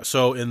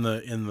 So in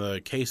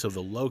the case of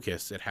the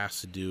locusts, it has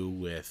to do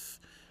with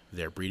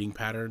their breeding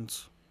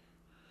patterns.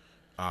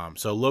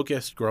 So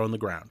locusts grow in the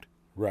ground.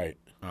 Right.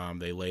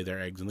 They lay their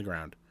eggs in the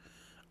ground.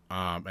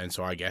 And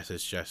so I guess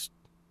it's just,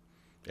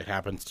 it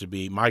happens to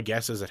be, my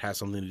guess is it has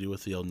something to do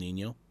with the El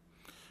Nino,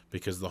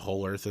 because the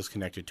whole Earth is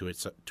connected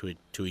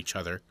to each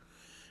other.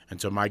 And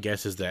so my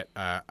guess is that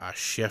a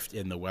shift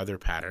in the weather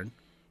pattern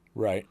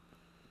Right.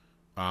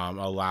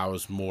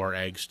 allows more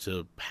eggs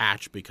to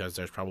hatch because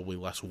there's probably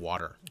less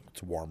water.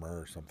 It's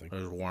warmer or something.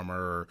 There's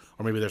warmer,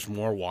 or maybe there's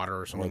more water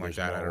or something like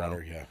that. I don't know.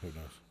 Yeah, who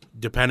knows?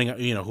 Depending on,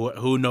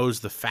 who knows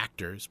the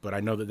factors, but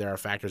I know that there are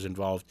factors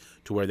involved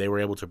to where they were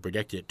able to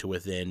predict it to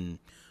within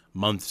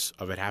months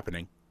of it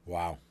happening.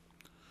 Wow.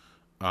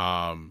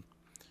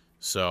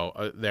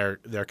 So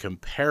they're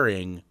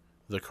comparing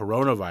the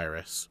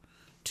coronavirus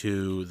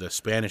to the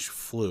Spanish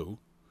flu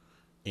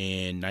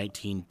in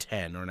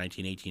 1910 or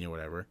 1918 or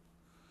whatever.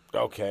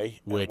 Okay.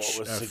 And Which,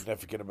 what was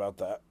significant about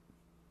that?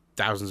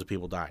 Thousands of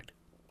people died.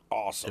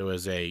 Awesome. It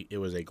was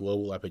a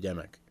global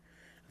epidemic.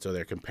 So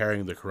they're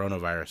comparing the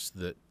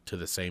coronavirus to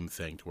the same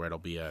thing, to where it'll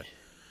be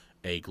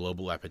a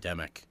global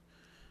epidemic.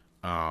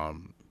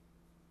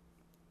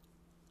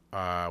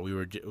 we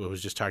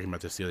was just talking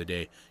about this the other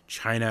day.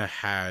 China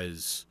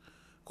has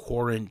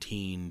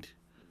quarantined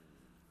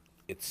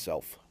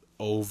Itself.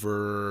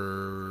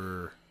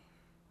 over,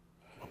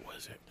 what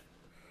was it?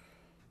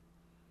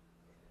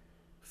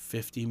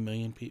 50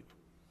 million people?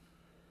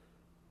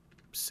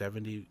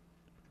 70?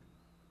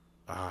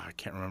 I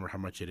can't remember how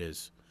much it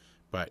is,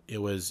 but it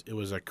was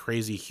a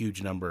crazy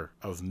huge number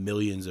of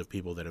millions of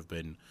people that have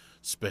been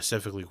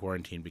specifically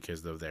quarantined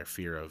because of their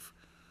fear of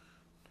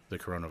the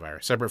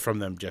coronavirus. Separate from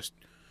them just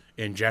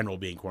in general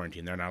being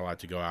quarantined. They're not allowed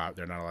to go out.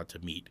 They're not allowed to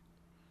meet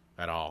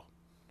at all.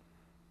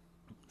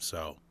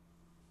 So,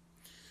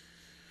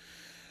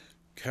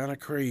 kind of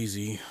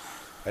crazy.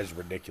 That's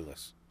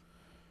ridiculous.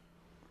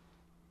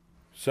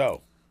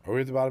 So, are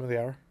we at the bottom of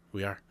the hour?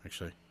 We are,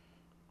 actually.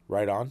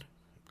 Right on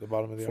the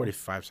bottom of the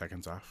 45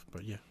 seconds off,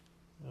 but yeah.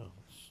 hour? Oh,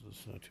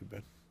 that's not too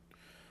bad.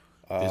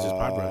 This is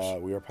Pod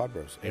Bros. We are Pod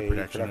Bros. A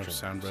production of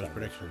Sound Bros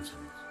Predictions.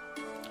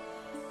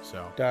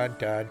 So, Dun,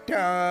 dun,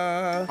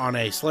 dun. on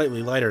a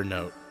slightly lighter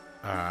note,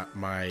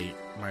 my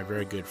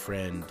very good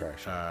friend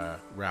Crash.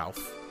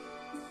 Ralph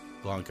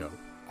Blanco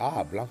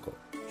Blanco.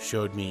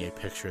 showed me a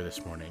picture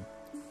this morning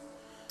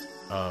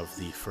of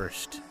the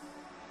first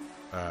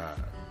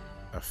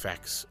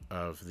effects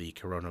of the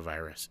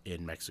coronavirus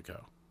in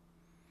Mexico.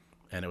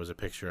 And it was a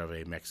picture of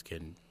a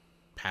Mexican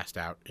passed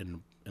out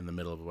in the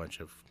middle of a bunch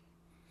of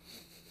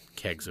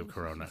kegs of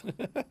Corona.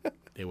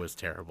 It was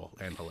terrible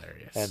and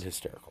hilarious. And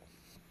hysterical.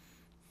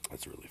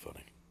 That's really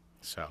funny.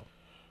 So,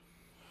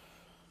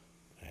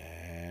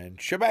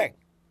 And shebang.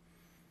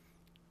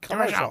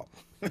 Commercial.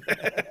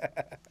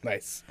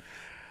 Nice.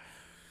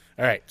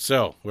 All right,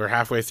 so we're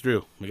halfway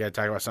through. We got to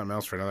talk about something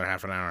else for another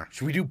half an hour.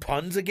 Should we do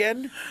puns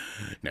again?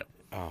 No,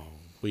 Oh.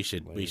 we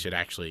should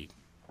actually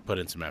put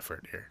in some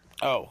effort here.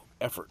 Oh,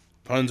 effort.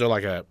 Puns are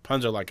like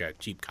a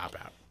cheap cop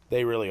out.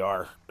 They really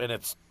are. And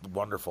it's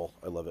wonderful.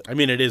 I love it. I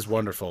mean, it is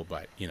wonderful,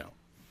 but you know,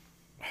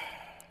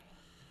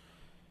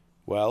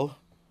 Well,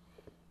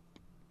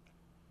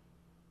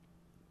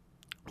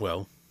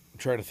 well, I'm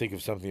trying to think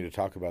of something to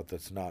talk about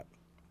that's not,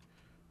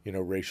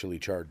 racially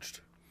charged.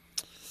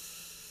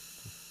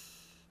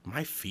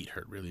 my feet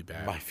hurt really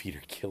bad. My feet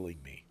are killing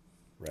me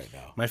right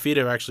now. My feet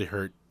have actually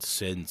hurt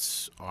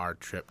since our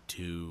trip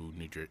to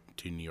New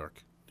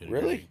York. To New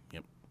Really? Jersey.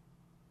 Yep.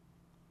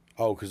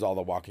 Oh, because all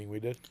the walking we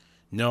did?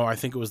 No, I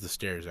think it was the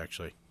stairs,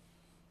 actually.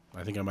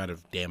 I think I might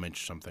have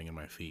damaged something in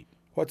my feet.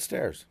 What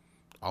stairs?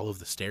 All of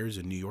the stairs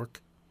in New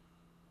York?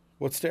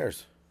 What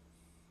stairs?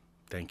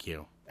 Thank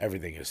you.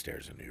 Everything is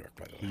stairs in New York,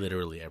 by the way.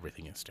 Literally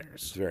everything is It's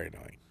stairs. very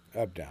annoying.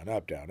 Up, down,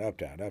 up, down, up,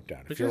 down, up, down.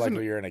 I But feel like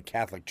doesn't- you're in a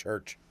Catholic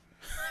church.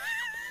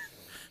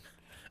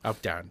 Up,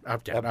 down,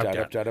 up, down, Up, up, down,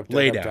 down. up, down, up, down,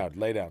 Lay up, down. down,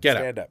 lay down, Get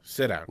stand up. up.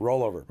 Sit down.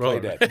 Roll over, Roll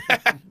play over.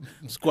 dead.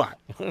 Squat.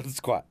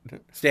 Squat.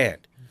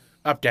 Stand.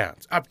 Up,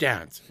 downs. Up,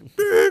 downs.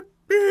 Beep,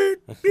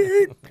 beep,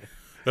 beep.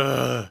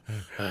 All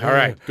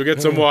right. Go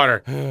get some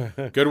water.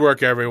 Good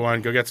work,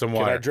 everyone. Go get some Can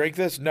I water. drink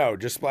this? No,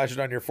 just splash it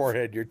on your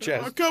forehead, your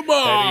chest, Oh, come and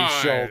on.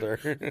 his shoulder.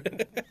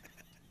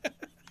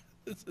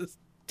 This is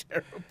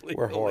terribly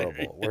We're hilarious.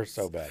 horrible. We're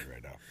so bad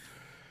right now.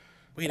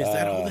 Wait, is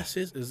that all this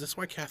is? Is this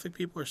why Catholic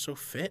people are so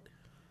fit?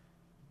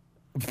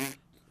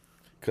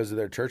 Because of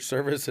their church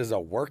service is a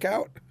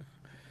workout?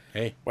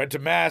 Hey, Went to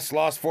mass,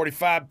 lost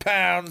 45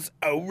 pounds.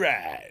 All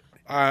right.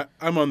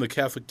 I'm on the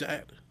Catholic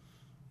diet.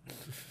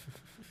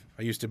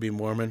 I used to be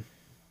Mormon.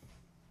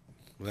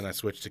 Then I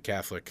switched to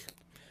Catholic.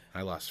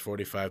 I lost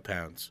 45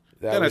 pounds.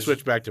 That Then was- I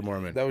switched back to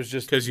Mormon. That was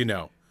just because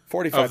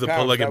 45 of the pounds.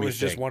 That polygamy was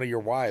just thing. one of your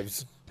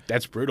wives.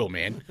 That's brutal,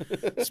 man.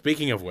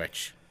 Speaking of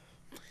which,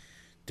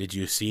 did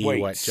you see Wait,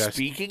 what just...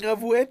 speaking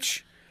of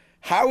which,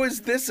 how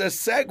is this a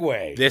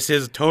segue? This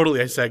is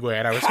totally a segue,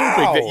 and I was How?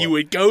 hoping that you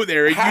would go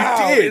there, and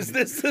How you did. is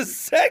this a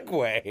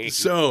segue?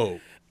 So,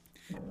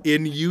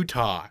 in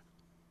Utah,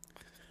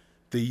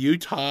 the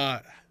Utah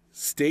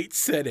State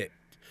Senate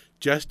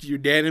just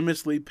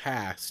unanimously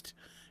passed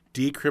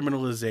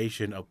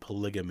decriminalization of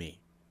polygamy.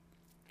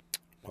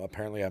 Well,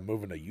 apparently I'm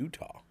moving to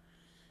Utah.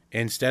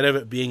 Instead of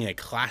it being a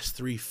Class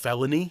 3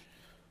 felony,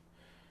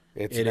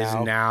 It it is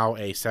now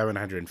a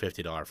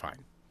 $750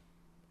 fine.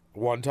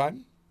 one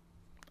time?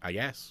 I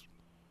guess.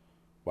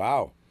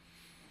 Wow.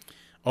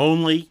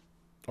 Only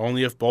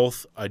if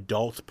both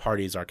adult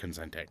parties are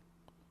consenting.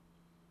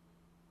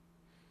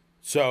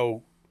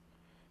 So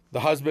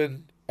the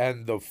husband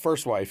and the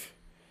first wife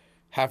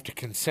have to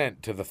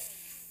consent to the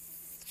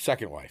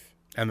second wife.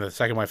 And the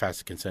second wife has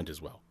to consent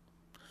as well.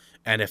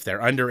 And if they're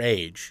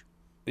underage,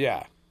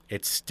 Yeah.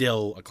 it's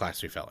still a Class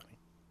 3 felony.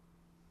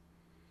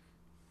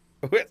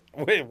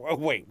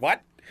 Wait,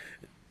 what?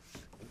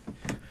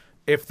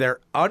 If they're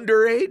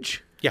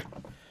underage? Yeah,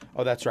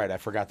 Oh, that's right. I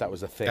forgot that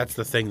was a thing. that's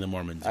the thing the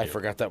Mormons do. I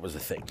forgot that was a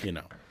thing. You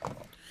know.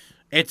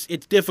 It's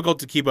difficult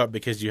to keep up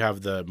because you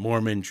have the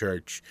Mormon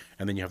church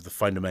and then you have the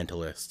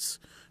fundamentalists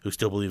who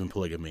still believe in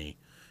polygamy.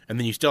 And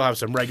then you still have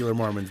some regular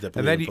Mormons that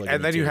believe in polygamy.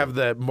 And then you too. have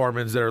the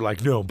Mormons that are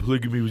like, no,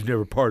 polygamy was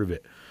never part of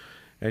it.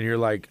 And you're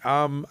like,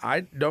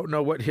 I don't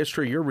know what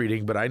history you're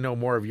reading, but I know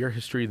more of your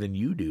history than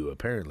you do,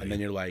 apparently. And then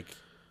you're like,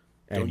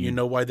 Don't you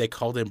know why they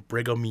called him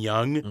Brigham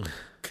Young?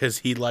 Because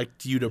he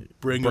liked you to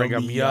bring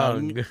him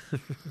young.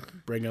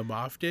 Bring him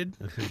often?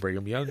 Bring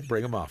him young,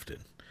 bring him often.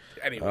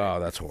 Anyway. Oh,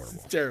 that's horrible.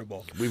 It's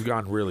terrible. We've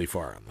gone really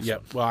far on this.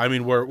 Yep. Well, I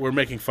mean, we're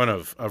making fun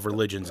of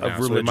religions now,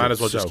 so we religions, might as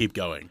well just so- keep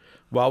going.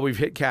 Well, we've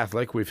hit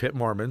Catholic, we've hit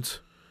Mormons.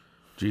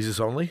 Jesus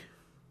only?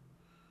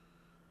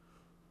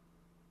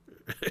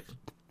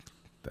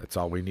 That's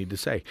all we need to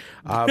say.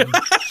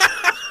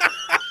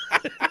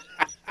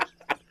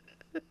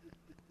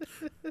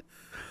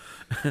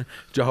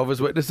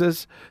 Jehovah's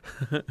Witnesses?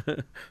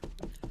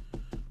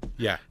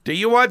 Yeah. Do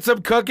you want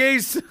some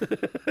cookies?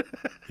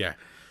 Yeah.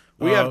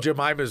 We have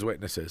Jemima's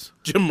Witnesses.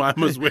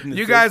 Jemima's Witnesses.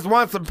 You guys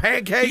want some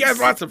pancakes? You guys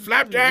want some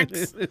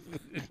flapjacks?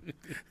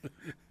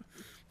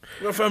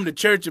 We're from the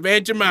Church of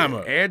Aunt Jemima.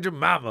 And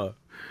Jemima.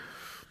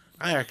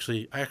 I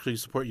actually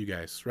support you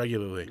guys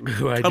regularly.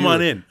 I Come do.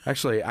 on in.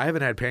 Actually, I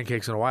haven't had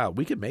pancakes in a while.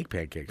 We could make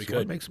pancakes. We You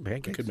want could to make some We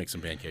pancakes? could make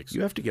some pancakes.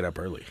 You have to get up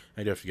early.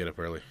 I do have to get up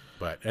early.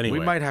 But anyway.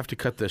 We might have to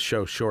cut this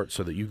show short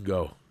so that you can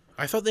go.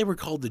 I thought they were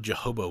called the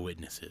Jehovah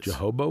Witnesses.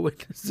 Jehovah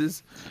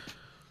Witnesses?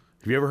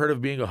 Have you ever heard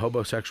of being a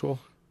homosexual?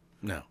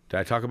 No. Did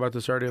I talk about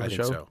this already on I the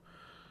think show? so.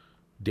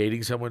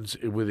 Dating someone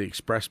with the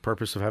express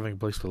purpose of having a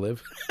place to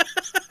live?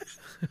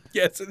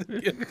 Yes.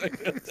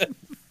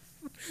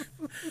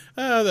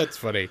 Oh, that's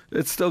funny.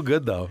 It's still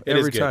good, though. It is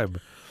every good. time.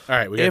 All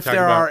right. We gotta If talk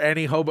there about, are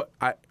any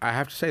I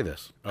have to say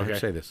this. I have to Okay.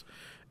 say this.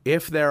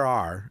 If there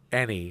are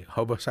any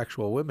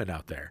homosexual women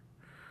out there,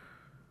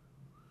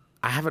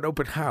 I have an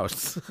open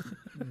house.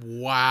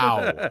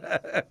 Wow.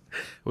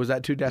 Was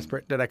that too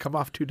desperate? Did I come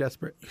off too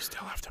desperate? You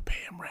still have to pay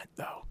him rent,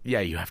 though.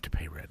 Yeah, you have to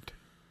pay rent.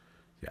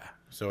 Yeah.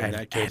 So in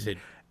that case,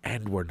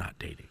 and we're not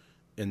dating.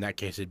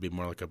 it'd be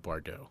more like a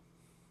Bardot.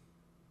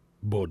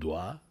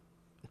 Boudoir.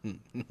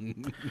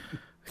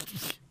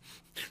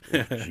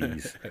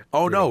 Jeez.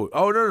 Oh no!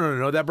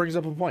 No! That brings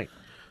up a point.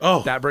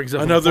 Oh, That brings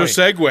up another a point.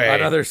 segue.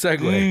 Another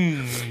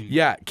segue.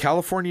 Yeah,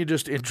 California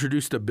just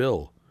introduced a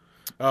bill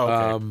Oh,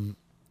 okay.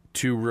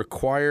 to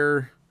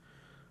require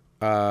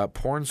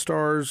porn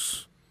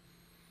stars,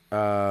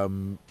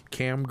 cam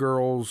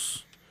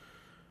girls,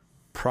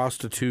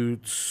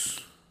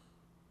 prostitutes.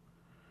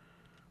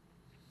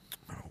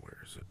 Oh, where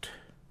is it?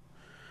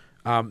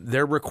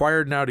 They're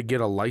required now to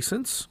get a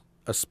license,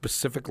 a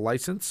specific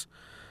license,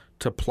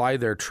 to ply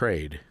their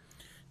trade.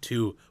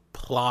 To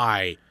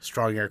ply,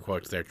 strong air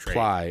quotes, their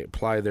trade.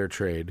 Ply their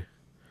trade.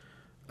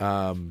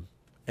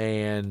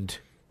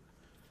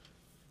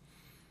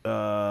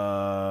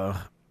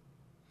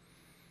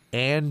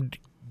 And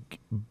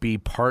be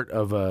part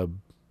of a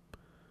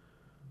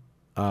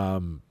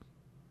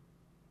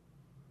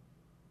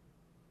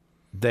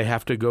they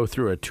have to go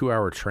through a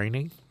 2-hour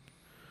training.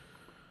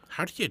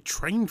 How do you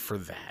train for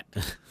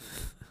that?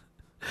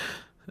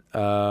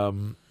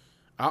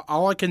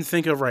 All I can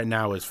think of right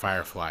now is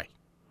Firefly.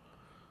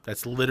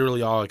 That's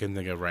literally all I can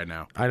think of right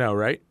now. I know,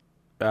 right?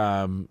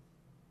 Hang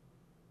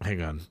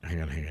on.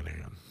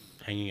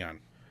 Hanging on.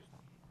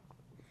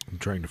 I'm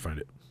trying to find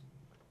it.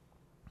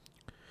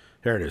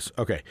 There it is.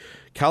 Okay.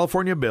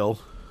 California bill.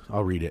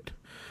 I'll read it.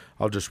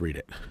 I'll just read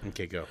it.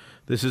 Okay, go.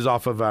 This is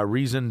off of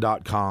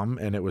reason.com,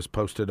 and it was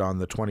posted on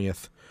the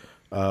 20th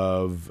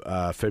of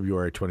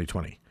February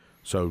 2020.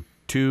 So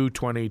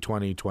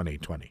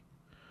 2/20/2020.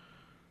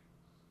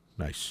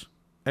 Nice.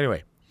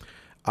 Anyway,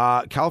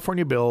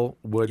 California bill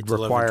would It's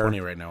require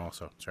 11:20 right now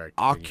also. Sorry.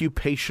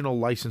 occupational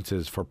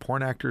licenses for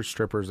porn actors,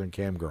 strippers, and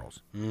cam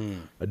girls.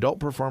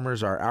 Adult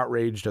performers are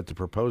outraged at the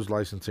proposed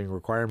licensing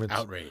requirements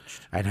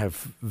Outraged. and have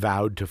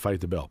vowed to fight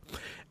the bill.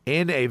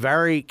 In a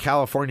very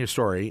California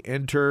story,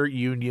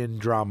 inter-union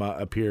drama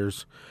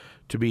appears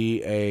to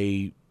be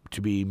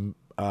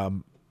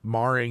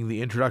marring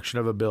the introduction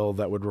of a bill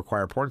that would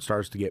require porn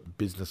stars to get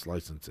business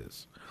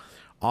licenses.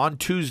 On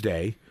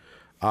Tuesday,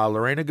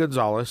 Lorena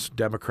Gonzalez,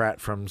 Democrat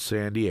from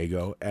San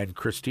Diego, and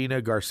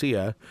Cristina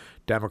Garcia,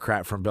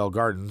 Democrat from Bell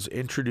Gardens,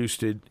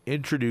 introduced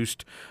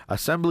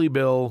Assembly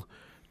Bill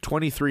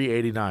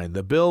 2389.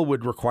 The bill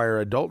would require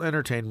adult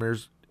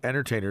entertainers,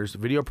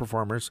 video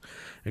performers,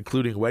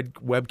 including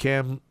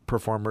webcam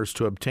performers,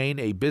 to obtain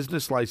a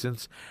business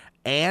license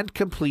and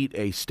complete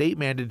a state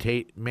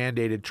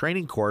mandated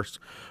training course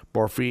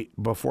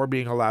before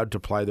being allowed to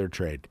ply their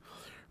trade.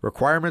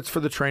 Requirements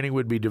for the training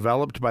would be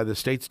developed by the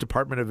state's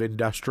Department of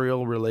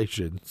Industrial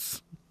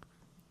Relations.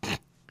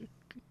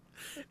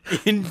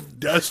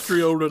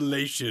 Industrial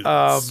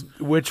relations.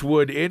 Which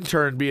would in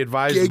turn be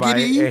advised by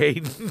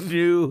a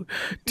new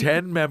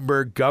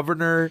 10-member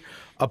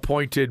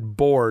governor-appointed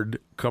board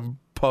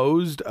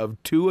composed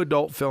of 2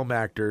 adult film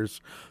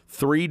actors,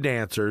 3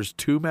 dancers,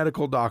 2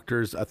 medical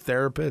doctors, a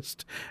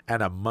therapist,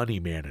 and a money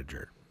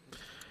manager.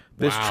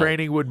 This Wow.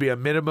 training would be a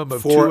minimum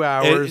of For 2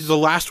 hours. The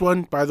last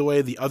one, by the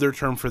way, the other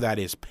term for that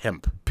is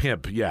pimp.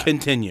 Pimp, yeah.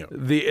 Continue.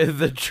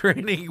 The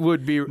training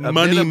would be a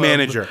Money minimum-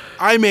 manager.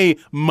 I'm a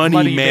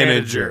money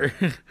manager.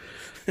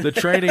 The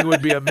training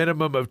would be a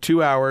minimum of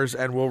 2 hours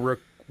and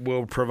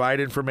will provide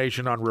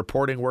information on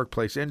reporting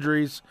workplace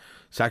injuries,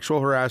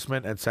 sexual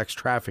harassment, and sex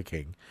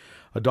trafficking.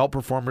 Adult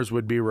performers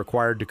would be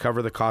required to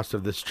cover the cost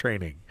of this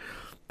training.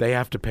 they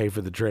have to pay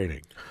for the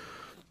training.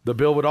 The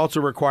bill would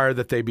also require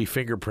that they be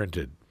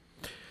fingerprinted.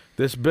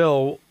 This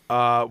bill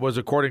was,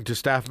 according to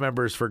staff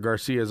members for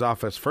Garcia's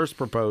office, first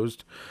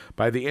proposed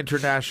by the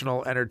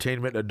International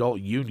Entertainment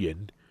Adult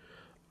Union,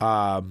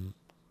 a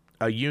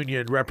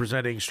union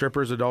representing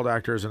strippers, adult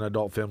actors, and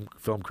adult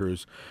film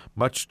crews,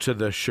 much to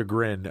the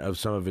chagrin of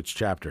some of its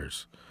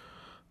chapters.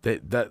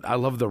 I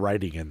love the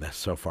writing in this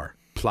so far.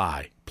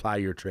 Ply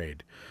your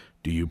trade.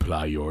 Do you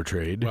ply your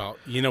trade? Well,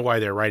 you know why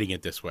they're writing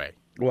it this way.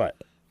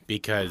 What?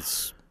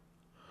 Because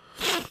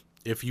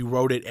if you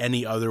wrote it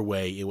any other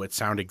way, it would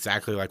sound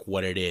exactly like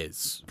what it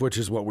is. Which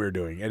is what we're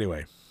doing.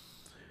 Anyway.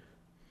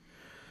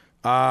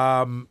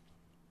 So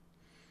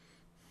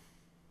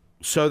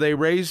they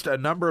raised a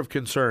number of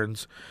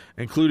concerns,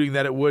 including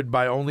that it would,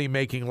 by only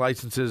making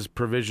licenses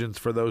provisions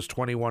for those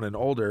 21 and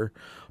older,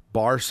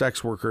 bar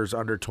sex workers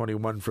under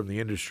 21 from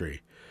the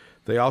industry.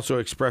 They also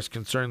expressed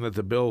concern that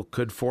the bill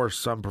could force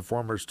some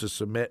performers to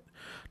submit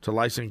to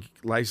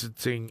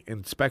licensing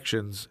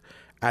inspections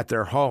at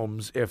their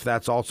homes if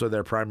that's also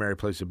their primary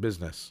place of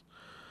business.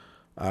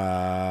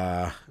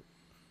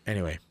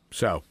 Anyway,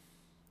 so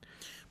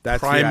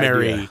that's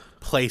primary the idea.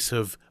 place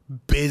of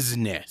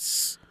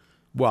business.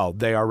 Well,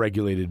 they are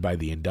regulated by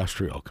the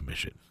Industrial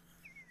Commission.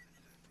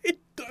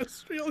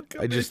 Industrial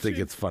Commission. I just think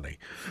it's funny.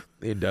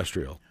 The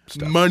industrial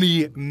stuff.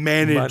 Money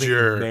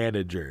manager. Money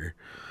manager.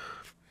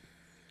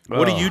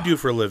 What do you do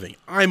for a living?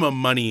 I'm a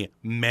money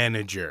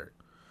manager.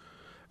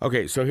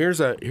 Okay, so here's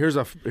a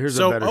better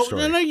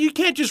story. No, you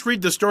can't just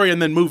read the story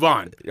and then move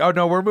on. Oh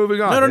no, we're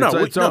moving on. No,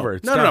 It's over.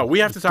 It's no. done. We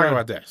have to It's talk done.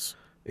 about this.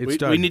 It's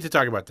done. We need to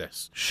talk about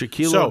this.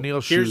 Shaquille O'Neal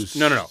shoes.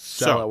 No.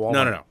 Sell at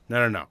Walmart.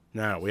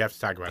 No. We have to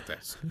talk about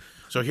this.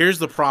 So here's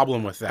the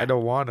problem with that. I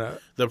don't wanna.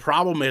 The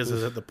problem is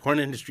that the porn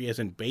industry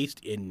isn't based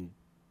in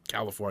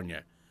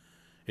California.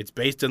 It's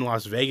based in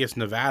Las Vegas,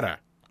 Nevada.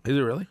 Is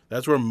it really?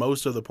 That's where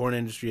most of the porn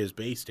industry is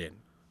based in.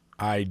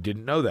 I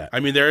didn't know that. I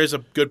mean, there is a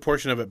good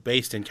portion of it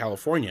based in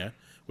California,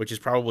 which is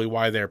probably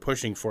why they're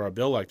pushing for a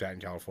bill like that in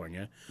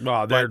California.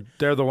 Well,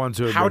 they're the ones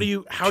who. Have How been do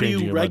you changing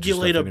bunch of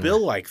regulate a stuff anyway.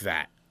 bill like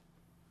that?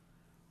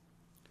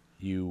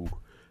 You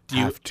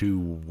have to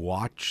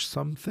watch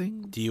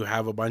something. Do you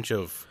have a bunch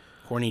of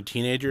horny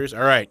teenagers?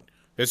 All right,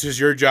 this is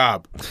your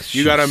job.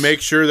 You got to make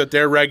sure that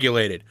they're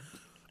regulated.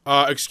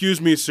 Excuse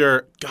me,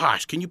 sir.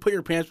 Gosh, can you put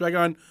your pants back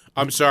on?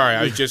 I'm sorry.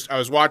 I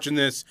was watching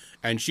this,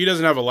 and she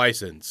doesn't have a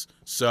license.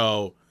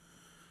 So,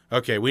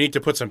 okay, we need to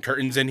put some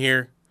curtains in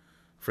here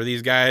for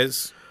these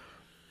guys.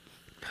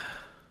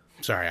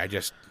 Sorry,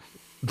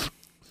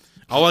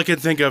 all I can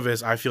think of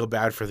is I feel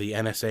bad for the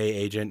NSA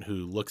agent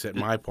who looks at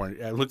my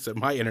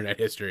internet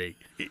history.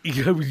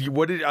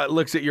 What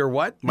looks at your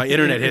what? My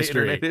internet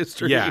history. Internet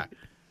history. Yeah.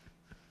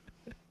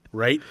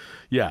 Right?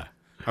 Yeah.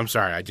 I'm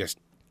sorry.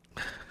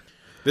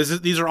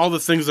 These are all the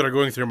things that are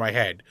going through my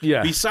head.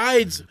 Yeah.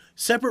 Besides,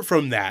 separate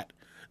from that,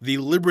 the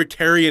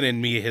libertarian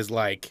in me is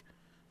like,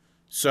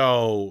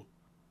 so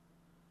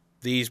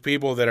these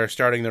people that are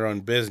starting their own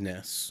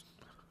business,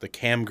 the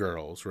cam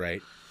girls,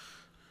 right?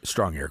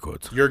 Strong air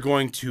quotes. You're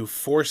going to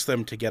force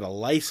them to get a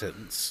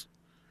license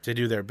to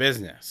do their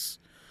business.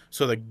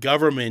 So the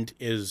government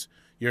is,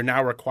 you're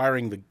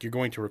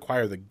going to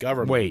require the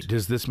government. Wait,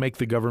 does this make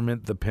the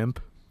government the pimp?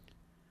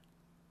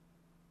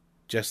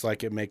 Just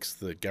like it makes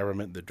the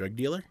government the drug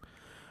dealer?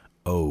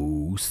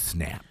 Oh,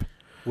 snap.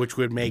 Which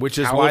would make Which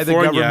is California, why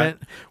the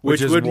government...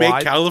 Which would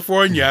make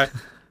California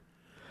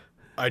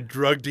a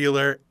drug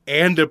dealer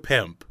and a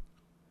pimp.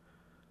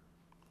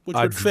 Which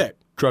would fit.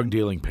 Drug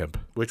dealing pimp.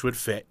 Which would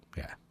fit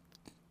Yeah.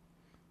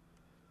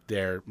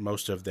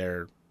 most of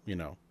their,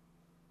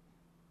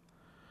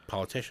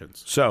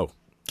 politicians. So,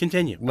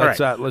 Continue. let's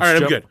all right,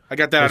 jump, I'm good. I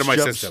got that out of my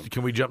jump, system.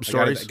 Can we jump I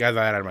stories? got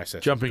that out of my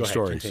system. Jumping Go ahead,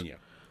 stories. Continue.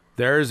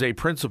 There is a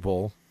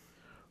principal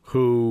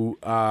who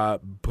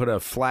put a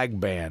flag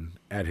ban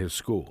at his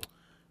school,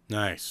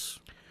 Nice.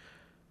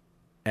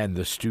 and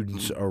the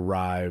students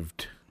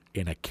arrived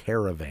in a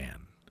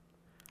caravan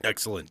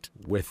Excellent.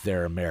 with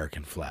their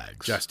American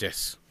flags.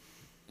 Justice.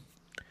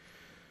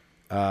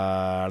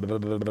 This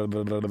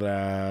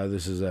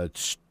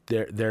is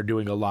they're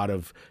doing a lot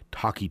of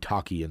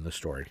talkie in the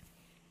story.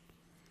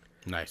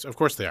 Nice. Of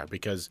course they are,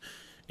 because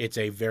it's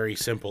a very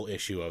simple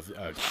issue of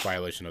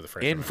violation of the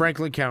First In Amendment.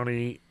 Franklin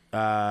County,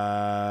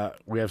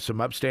 we have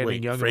some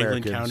upstanding young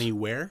Franklin Americans. County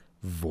where?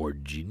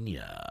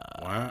 Virginia.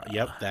 Wow.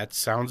 Yep, that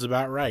sounds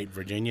about right.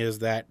 Virginia is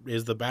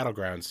the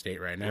battleground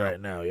state right now.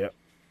 Right now, yep.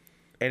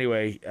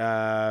 Anyway,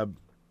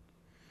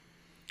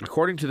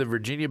 according to the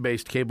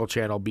Virginia-based cable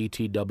channel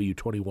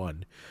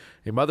BTW21,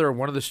 a mother of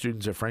one of the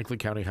students at Franklin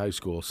County High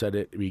School said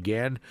it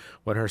began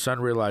when her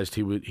son realized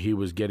he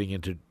was getting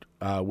into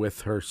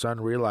with her son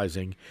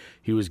realizing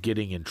he was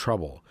getting in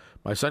trouble.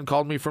 My son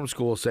called me from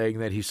school saying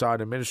that he saw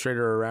an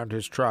administrator around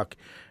his truck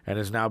and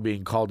is now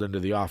being called into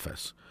the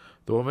office.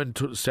 The woman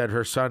said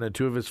her son and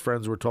two of his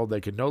friends were told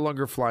they could no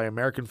longer fly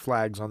American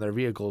flags on their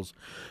vehicles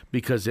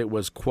because it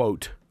was,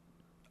 quote,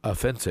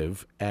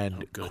 offensive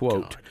and,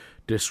 quote,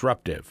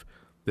 disruptive.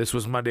 This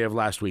was Monday of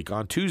last week.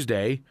 On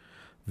Tuesday,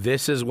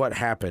 this is what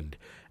happened.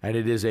 and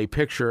it is a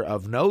picture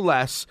of no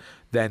less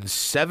than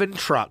 7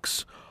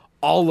 trucks,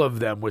 all of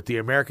them with the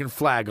American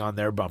flag on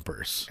their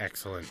bumpers.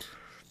 Excellent.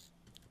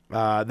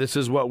 This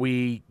is what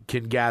we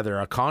can gather.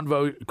 A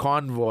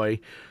convoy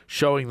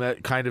showing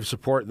that kind of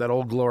support that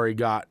Old Glory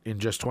got in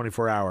just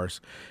 24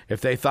 hours. If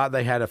they thought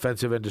they had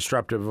offensive and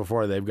disruptive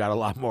before, they've got a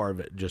lot more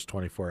of it in just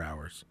 24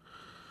 hours.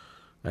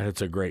 And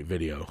it's a great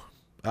video.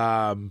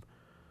 So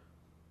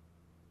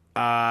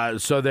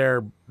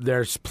they're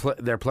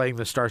playing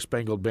the Star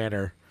Spangled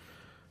Banner.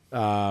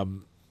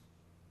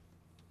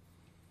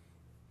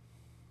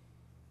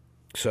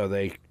 So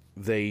they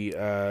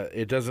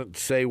it doesn't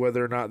say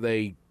whether or not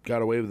they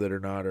got away with it or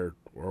not, or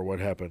what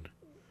happened.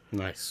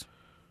 Nice.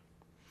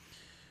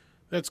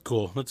 That's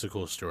cool. That's a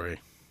cool story.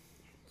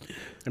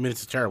 I mean,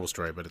 it's a terrible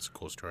story, but it's a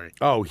cool story.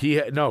 Oh,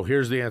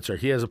 here's the answer.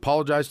 He has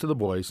apologized to the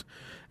boys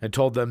and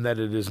told them that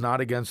it is not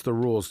against the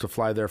rules to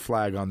fly their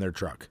flag on their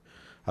truck.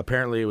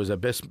 Apparently, it was a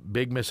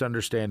big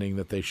misunderstanding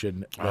that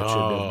should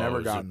have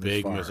never gotten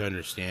this far. Big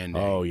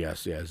misunderstanding. Oh,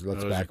 yes.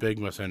 Let's a big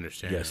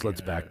misunderstanding. Yes,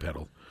 let's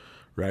backpedal.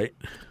 Right?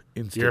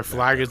 Instant Your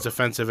flag backpedal. is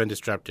offensive and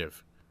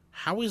disruptive.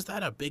 How is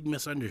that a big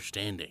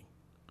misunderstanding?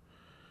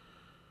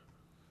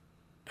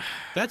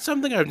 That's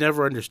something I've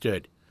never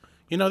understood.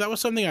 You know, that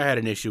was something I had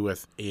an issue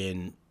with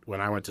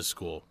when I went to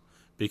school,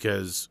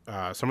 because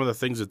some of the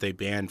things that they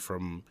banned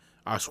from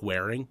us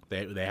wearing,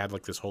 they had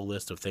like this whole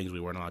list of things we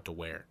weren't allowed to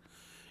wear.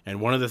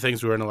 And one of the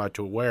things we weren't allowed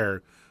to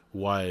wear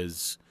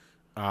was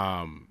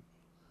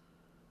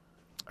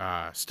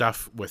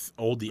stuff with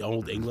the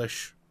old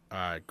English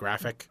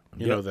graphic.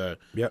 You know, the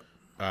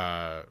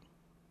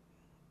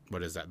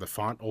what is that? The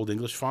font, Old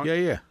English font?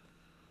 Yeah.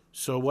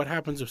 So what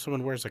happens if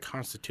someone wears a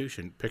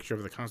picture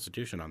of the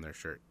Constitution on their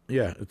shirt?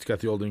 Yeah, it's got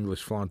the Old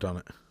English font on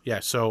it.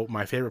 Yeah, so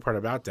my favorite part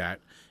about that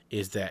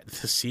is that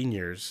the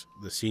senior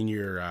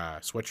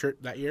sweatshirt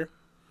that year,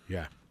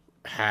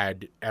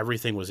 had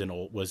everything was in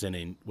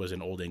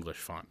Old English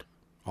font.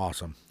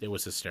 Awesome. It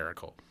was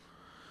hysterical.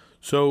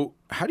 So,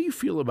 how do you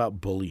feel about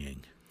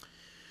bullying?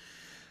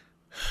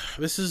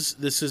 This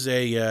is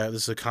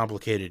a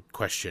complicated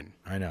question.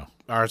 I know.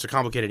 Or it's a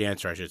complicated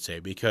answer, I should say,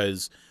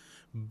 because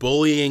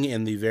bullying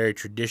in the very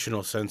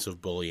traditional sense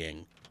of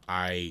bullying,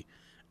 I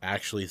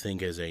actually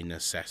think is a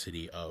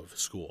necessity of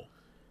school.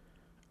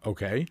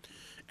 Okay.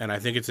 And I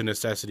think it's a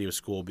necessity of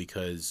school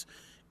because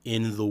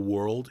in the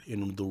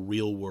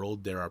real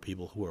world, there are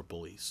people who are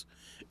bullies.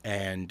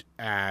 And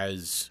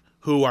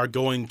who are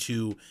going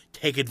to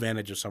take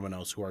advantage of someone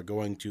else, who are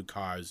going to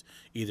cause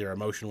either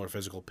emotional or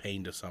physical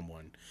pain to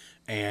someone.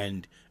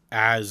 And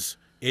as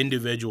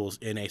individuals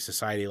in a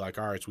society like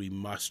ours, we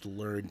must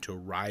learn to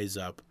rise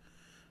up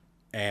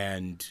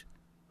and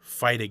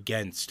fight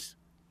against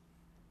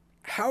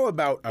How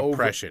about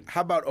oppression.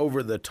 How about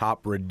over the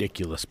top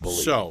ridiculous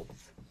bullying?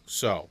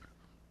 So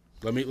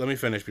let me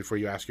finish before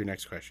you ask your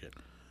next question.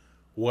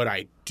 What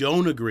I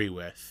don't agree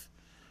with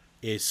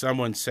is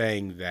someone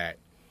saying that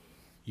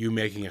you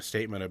making a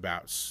statement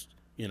about,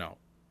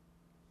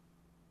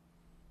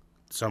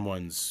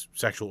 someone's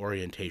sexual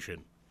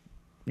orientation.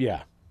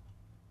 Yeah.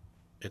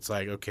 It's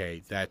like,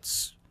 okay,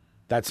 that's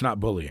not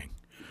bullying.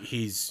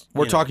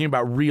 We're talking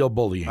about real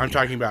bullying. I'm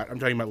talking about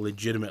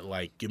legitimate,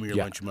 like, give me your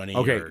lunch money.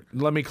 Okay,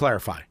 let me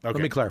clarify. Go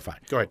ahead. Clarify.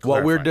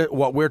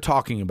 What we're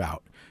talking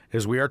about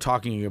is we are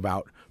talking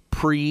about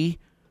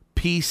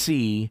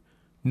pre-PC,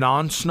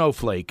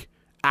 non-snowflake,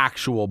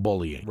 actual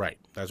bullying. Right.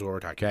 That's what we're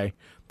talking. Okay,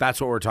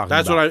 that's what we're talking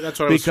about. That's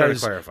what I was trying to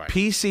clarify.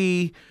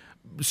 PC,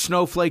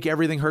 snowflake,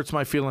 everything hurts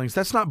my feelings.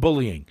 That's not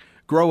bullying.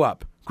 Grow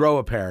up, grow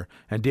a pair,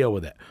 and deal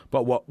with it.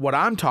 But what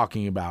I'm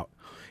talking about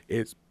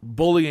is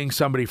bullying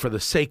somebody for the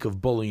sake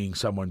of bullying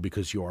someone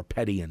because you're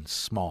petty and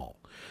small,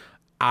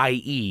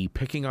 i.e.,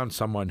 picking on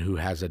someone who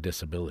has a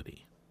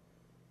disability.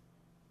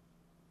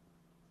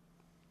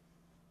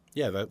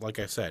 Yeah, like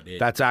I said,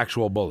 that's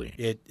actual bullying.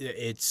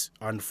 It's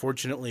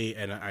unfortunately,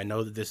 and I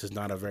know that this is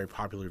not a very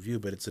popular view,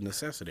 but it's a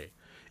necessity.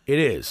 It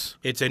is.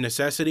 It's a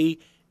necessity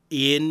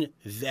in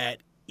that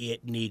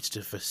it needs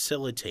to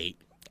facilitate,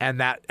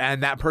 and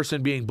that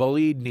person being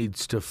bullied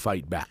needs to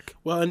fight back.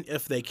 Well, and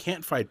if they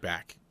can't fight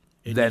back,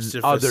 then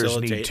others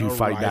need to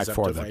fight back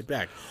for them.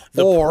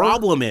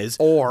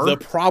 The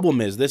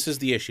problem is, this is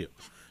the issue.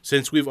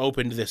 Since we've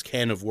opened this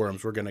can of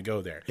worms, we're going to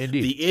go there.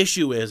 Indeed. The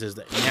issue is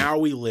that now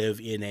we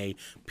live in a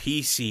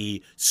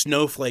PC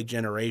snowflake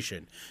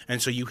generation. And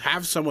so you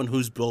have someone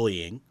who's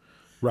bullying,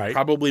 right?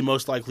 Probably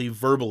most likely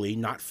verbally,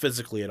 not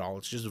physically at all.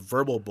 It's just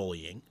verbal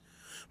bullying.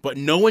 But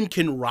no one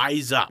can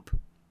rise up.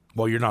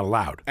 Well, you're not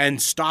allowed. And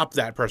stop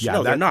that person. Yeah,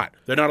 no, they're not.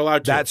 They're not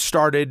allowed to. That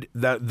started,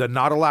 the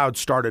not allowed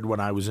started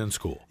when I was in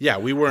school. Yeah,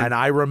 we weren't. And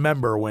I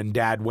remember when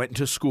Dad went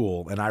to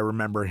school, and I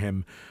remember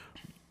him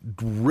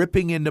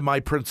ripping into my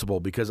principal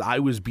because I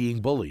was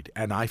being bullied,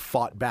 and I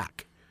fought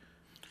back.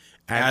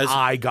 And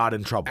I got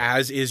in trouble.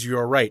 As is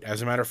your right.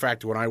 As a matter of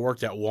fact, when I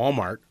worked at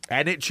Walmart,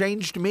 and it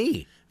changed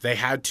me. They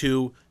had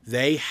to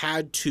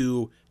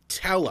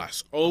tell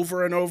us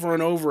over and over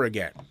and over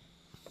again.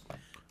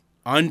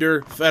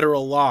 Under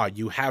federal law,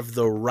 you have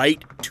the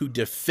right to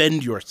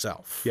defend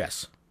yourself.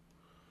 Yes.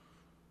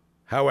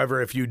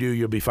 However, if you do,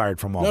 you'll be fired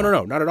from Walmart.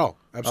 No, not at all.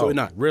 Absolutely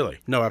not. Really?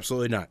 No,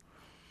 absolutely not.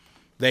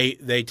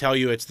 They tell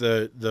you it's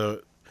an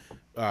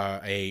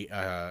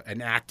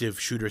active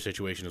shooter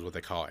situation is what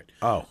they call it.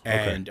 Oh,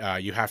 okay. And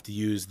you have to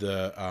use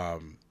the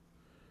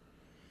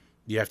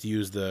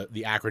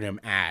acronym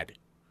ADD,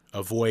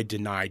 avoid,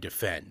 deny,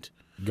 defend.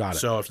 Got it.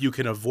 So if you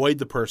can avoid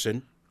the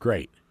person,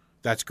 Great.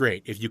 that's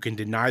great. If you can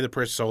deny the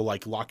person, so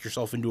like lock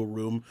yourself into a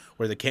room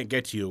where they can't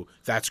get to you,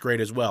 that's great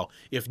as well.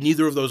 If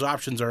neither of those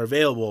options are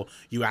available,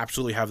 you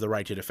absolutely have the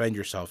right to defend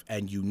yourself,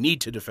 and you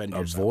need to defend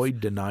yourself. Avoid,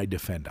 deny,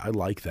 defend. I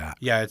like that.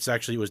 Yeah,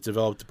 it was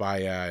developed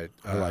by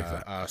like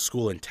that. a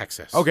school in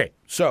Texas. Okay,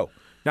 so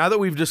now that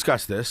we've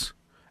discussed this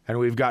and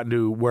we've gotten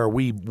to where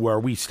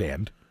we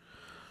stand,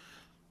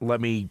 let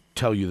me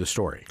tell you the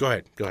story. Go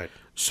ahead.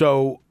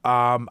 So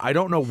I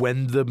don't know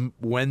when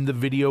the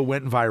video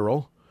went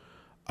viral,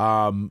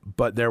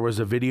 but there was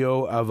a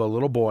video of a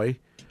little boy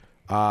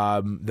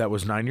that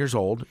was 9 years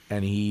old,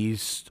 and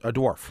he's a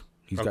dwarf.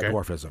 He's got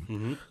dwarfism.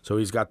 Mm-hmm. So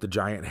he's got the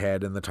giant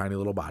head and the tiny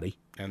little body.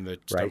 And the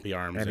stumpy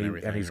arms and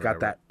everything. And he's got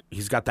that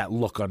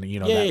look on,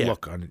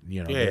 look on,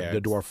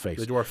 the dwarf face.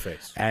 The dwarf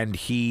face. And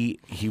he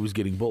was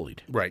getting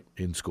bullied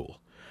in school.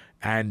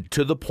 And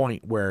to the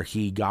point where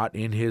he got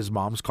in his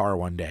mom's car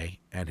one day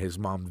and his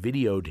mom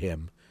videoed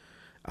him.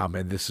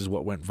 And this is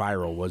what went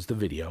viral was the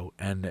video.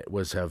 And it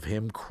was of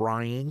him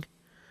crying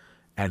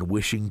and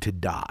wishing to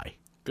die.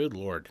 Good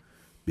Lord.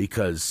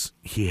 Because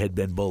he had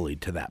been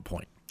bullied to that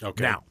point.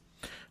 Okay. Now,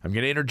 I'm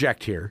going to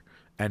interject here,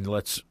 and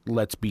let's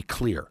be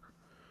clear.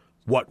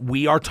 What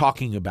we are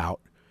talking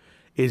about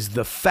is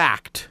the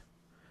fact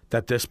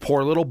that this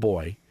poor little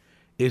boy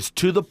is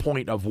to the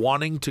point of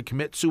wanting to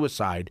commit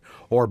suicide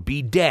or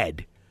be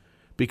dead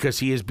because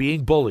he is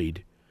being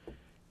bullied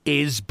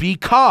is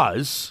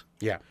because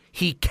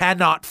he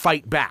cannot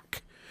fight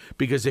back.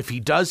 Because if he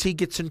does, he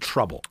gets in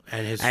trouble.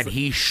 And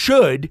he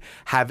should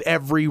have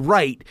every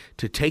right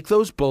to take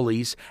those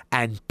bullies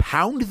and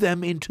pound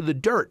them into the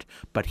dirt,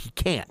 but he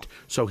can't.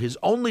 So his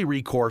only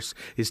recourse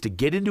is to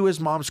get into his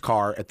mom's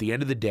car at the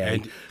end of the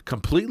day,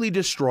 completely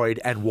destroyed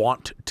and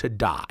want to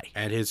die.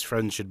 And his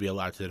friends should be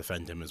allowed to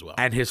defend him as well.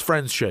 And his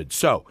friends should.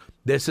 So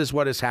this is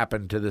what has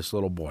happened to this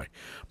little boy.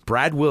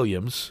 Brad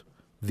Williams,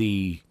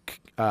 the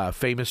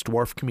famous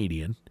dwarf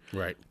comedian,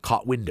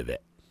 caught wind of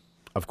it,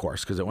 of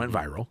course, because it went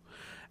viral.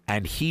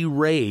 And he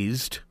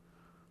raised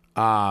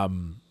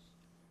over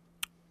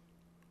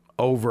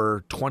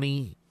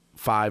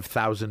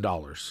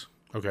 $25,000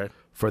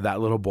 for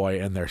that little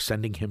boy, and they're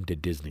sending him to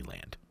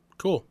Disneyland.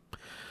 Cool.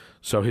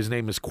 So his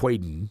name is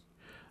Quaden.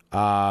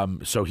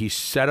 So he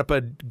set up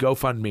a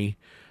GoFundMe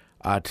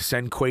to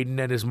send Quaden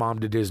and his mom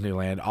to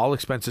Disneyland. All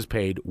expenses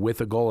paid with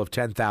a goal of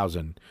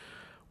 $10,000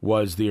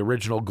 was the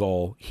original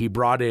goal. He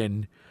brought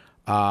in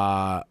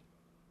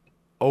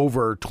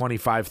over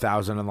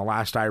 $25,000, and the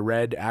last I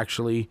read,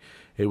 actually,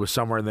 it was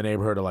somewhere in the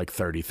neighborhood of like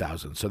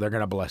 $30,000. So they're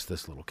going to bless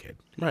this little kid,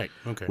 right?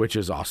 Okay, which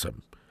is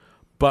awesome.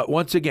 But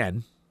once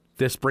again,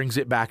 this brings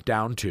it back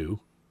down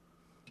to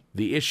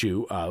the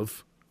issue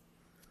of,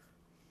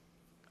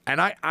 and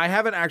I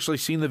haven't actually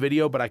seen the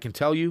video, but I can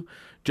tell you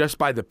just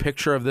by the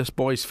picture of this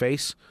boy's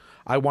face,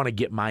 I want to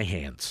get my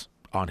hands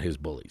on his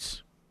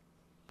bullies,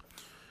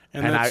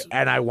 and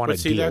I want to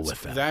deal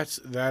with them.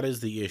 That is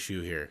the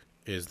issue here.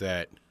 Is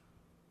that.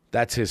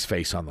 That's his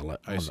face on the right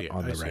hand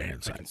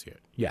side. I can see it.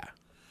 Yeah.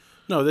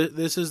 No,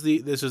 this is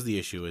the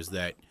issue. Is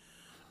that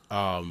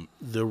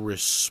the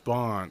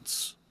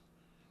response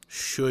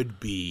should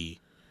be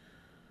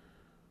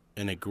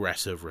an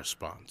aggressive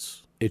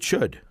response. It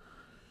should.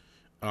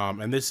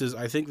 And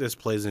I think this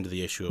plays into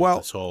the issue of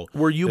this whole.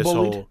 Were you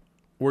bullied?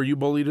 Were you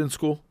bullied in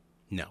school?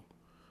 No.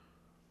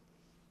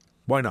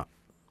 Why not?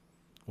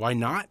 Why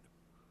not?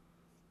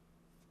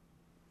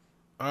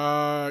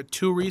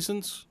 2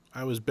 reasons.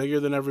 I was bigger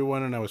than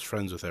everyone, and I was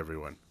friends with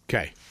everyone.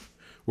 Okay.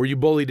 Were you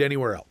bullied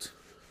anywhere else?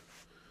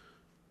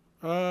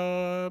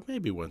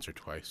 Maybe once or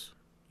twice.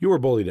 You were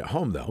bullied at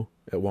home, though,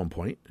 at one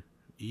point.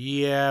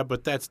 Yeah,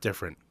 but that's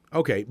different.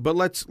 Okay, but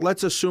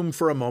let's assume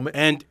for a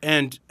moment.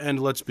 And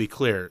let's be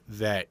clear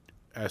that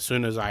as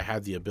soon as I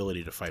had the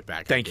ability to fight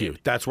back, Thank you.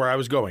 That's where I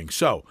was going.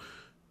 So,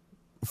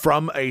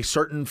 from a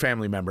certain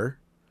family member,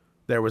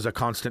 there was a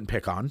constant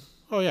pick on.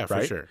 Oh, yeah, for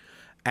right? sure.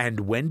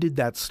 And when did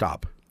that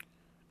stop?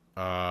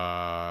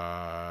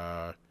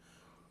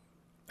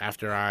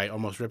 After I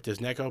almost ripped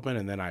his neck open,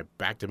 and then I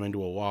backed him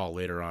into a wall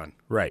later on.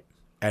 Right.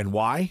 And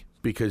why?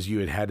 Because you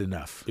had had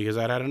enough. Because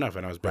I'd had enough,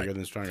 and I was bigger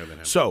than stronger than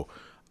him. So,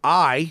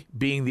 I,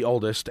 being the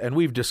oldest, and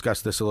we've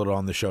discussed this a little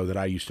on the show, that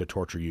I used to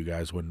torture you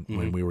guys when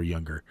we were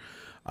younger.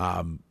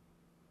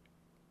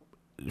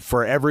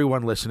 For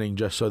everyone listening,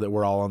 just so that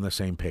we're all on the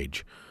same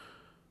page,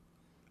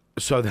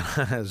 so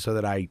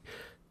that I,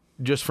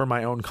 just for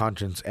my own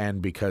conscience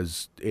and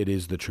because it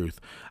is the truth,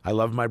 I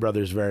love my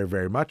brothers very,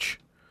 very much,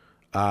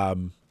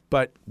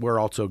 but we're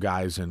also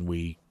guys, and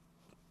we,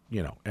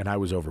 and I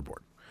was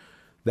overboard.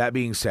 That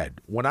being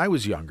said, when I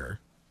was younger,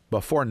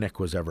 before Nick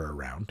was ever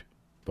around,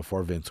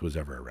 before Vince was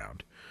ever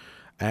around,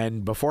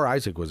 and before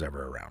Isaac was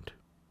ever around,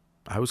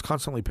 I was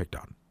constantly picked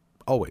on.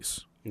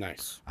 Always.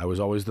 Nice. I was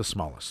always the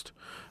smallest.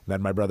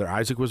 Then my brother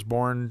Isaac was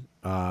born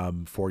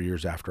 4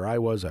 years after I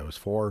was. I was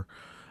 4.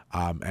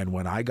 And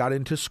when I got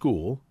into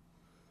school,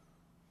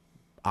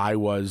 I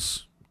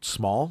was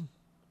small,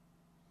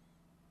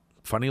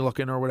 funny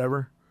looking or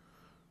whatever,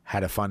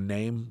 had a fun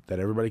name that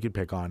everybody could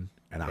pick on,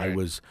 and I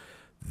was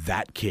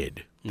that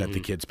kid that the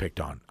kids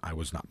picked on. I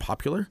was not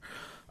popular.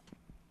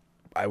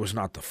 I was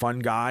not the fun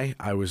guy.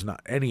 I was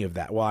not any of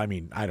that. Well, I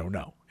mean, I don't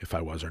know if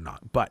I was or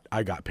not, but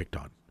I got picked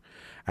on.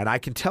 And I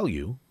can tell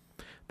you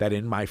that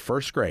in my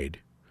first grade,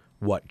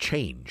 what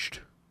changed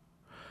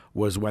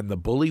was when the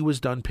bully was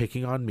done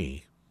picking on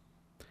me,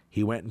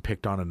 he went and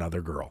picked on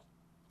another girl,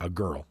 a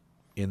girl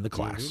in the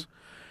class,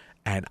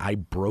 and I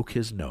broke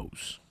his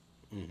nose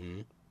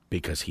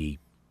because he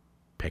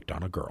picked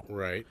on a girl.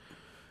 Right.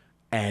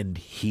 And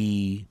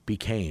he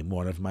became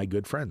one of my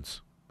good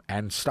friends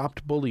and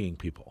stopped bullying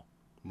people.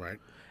 Right.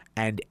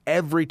 And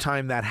every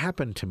time that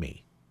happened to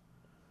me,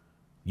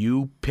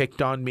 you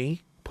picked on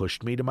me,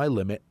 pushed me to my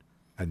limit,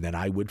 and then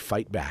I would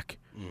fight back,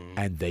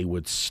 and they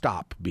would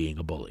stop being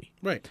a bully.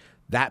 Right.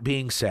 That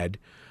being said,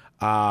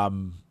 I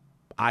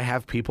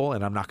have people,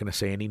 and I'm not going to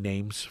say any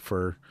names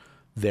for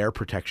their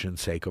protection's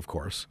sake, of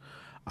course,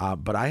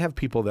 but I have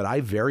people that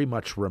I very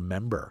much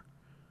remember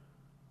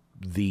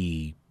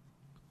the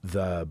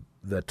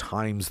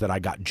times that I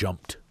got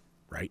jumped,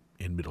 right,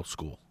 in middle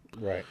school.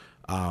 Right.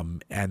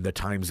 And the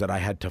times that I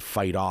had to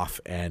fight off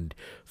and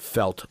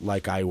felt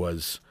like I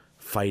was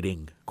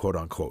fighting, quote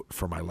unquote,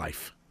 for my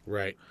life.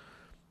 Right.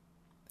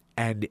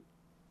 And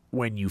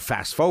when you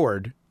fast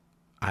forward,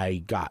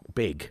 I got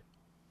big.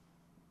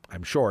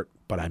 I'm short,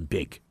 but I'm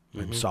big.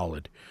 I'm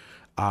solid.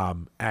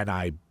 And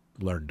I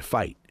learned to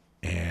fight.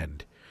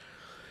 And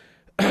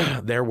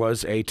there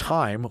was a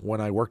time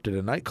when I worked at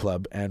a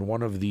nightclub, and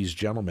one of these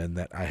gentlemen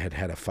that I had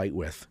had a fight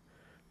with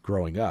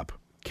growing up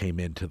came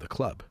into the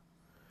club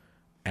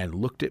and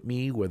looked at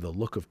me with a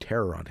look of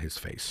terror on his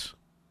face.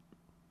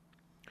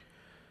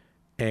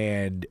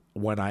 And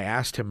when I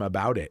asked him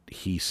about it,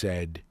 he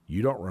said,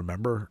 "You don't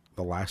remember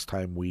the last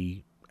time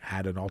we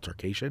had an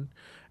altercation?"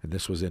 And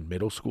this was in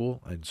middle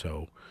school. And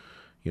so,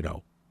 you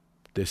know,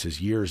 this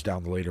is years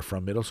down the later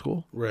from middle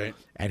school. Right.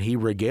 And he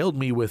regaled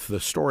me with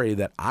the story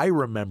that I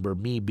remember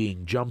me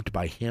being jumped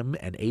by him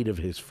and 8 of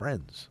his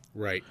friends.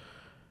 Right.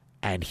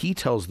 And he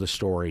tells the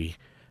story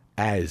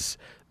as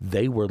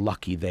they were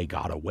lucky they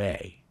got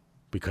away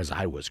because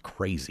I was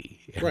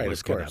crazy and Right, was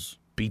of going to course.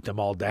 beat them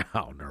all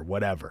down or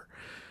whatever.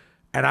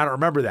 And I don't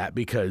remember that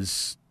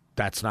because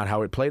that's not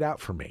how it played out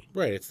for me.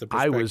 Right. It's the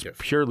I perspective. was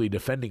purely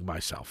defending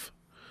myself.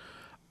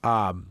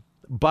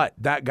 But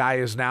that guy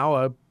is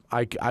now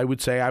I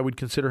would say I would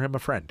consider him a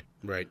friend.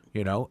 Right.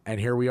 You know, and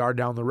here we are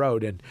down the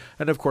road.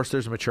 And of course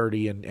there's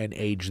maturity and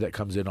age that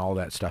comes in, all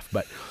that stuff.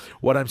 But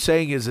what I'm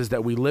saying is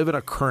that we live in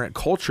a current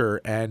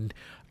culture, and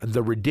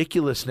the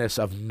ridiculousness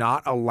of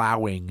not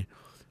allowing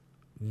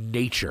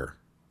nature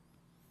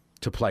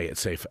to play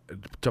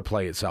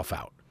itself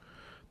out.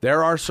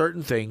 There are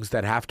certain things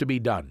that have to be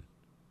done.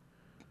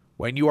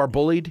 When you are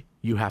bullied,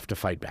 you have to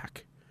fight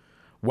back.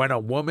 When a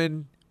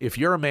woman, if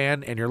you're a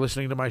man and you're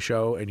listening to my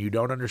show and you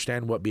don't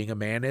understand what being a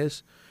man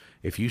is,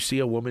 if you see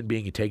a woman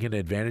being taken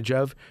advantage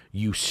of,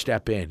 you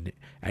step in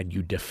and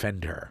you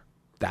defend her.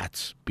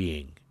 That's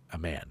being a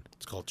man.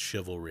 It's called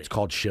chivalry. It's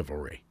called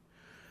chivalry.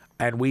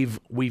 And we've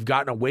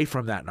gotten away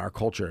from that in our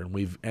culture,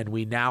 and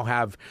we now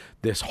have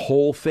this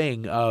whole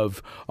thing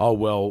of, oh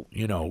well,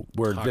 you know,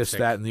 we're this,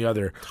 that, and the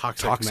other,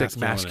 toxic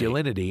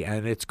masculinity,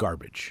 and it's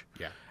garbage.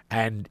 Yeah.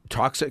 And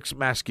toxic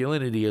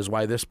masculinity is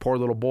why this poor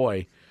little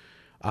boy,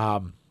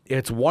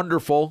 it's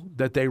wonderful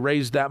that they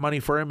raised that money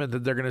for him and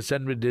that they're going to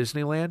send him to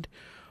Disneyland,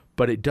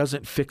 but it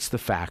doesn't fix the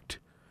fact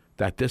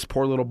that this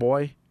poor little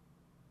boy,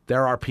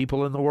 there are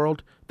people in the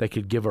world that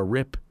could give a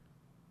rip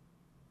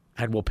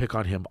and will pick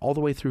on him all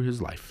the way through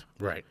his life.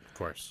 Right. Of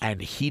course.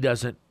 And he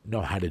doesn't know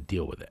how to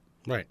deal with it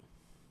Right.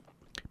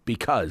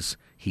 because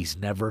he's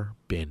never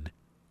been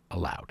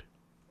allowed.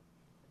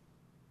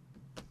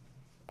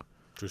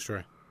 True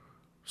story.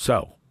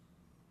 So,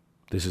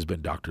 this has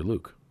been Dr.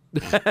 Luke.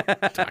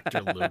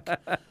 Dr. Luke.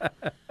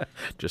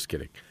 Just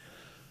kidding.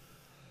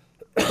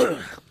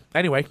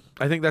 Anyway,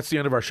 I think that's the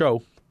end of our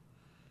show.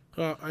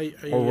 Well,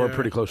 Or we're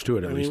pretty close to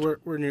it, at least.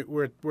 mean,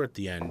 we're at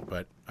the end,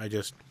 but I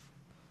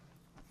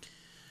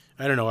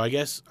don't know. I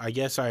guess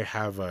I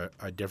have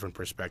a different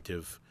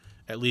perspective,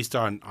 at least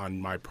on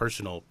my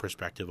personal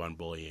perspective on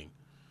bullying,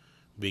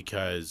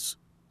 because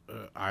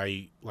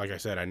like I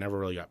said, I never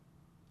really got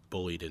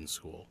bullied in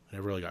school. I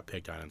never really got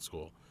picked on in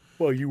school.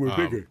 Well, you were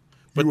bigger.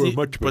 But You were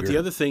much But bigger. the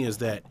other thing is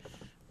that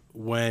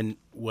when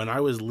I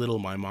was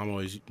little, our mom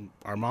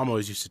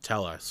always used to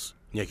tell us,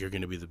 "Nick, you're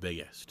going to be the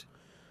biggest."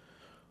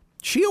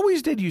 She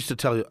always did used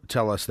to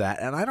tell us that,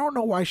 and I don't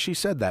know why she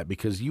said that,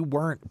 because you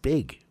weren't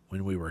big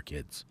when we were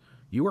kids.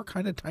 You were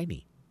kind of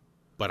tiny.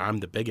 But I'm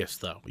the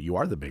biggest, though. You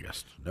are the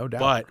biggest, no doubt.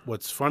 But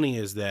what's funny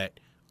is that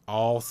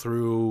all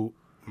through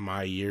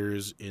my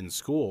years in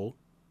school,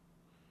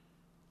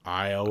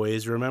 I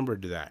always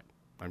remembered that.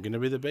 I'm going to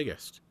be the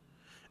biggest.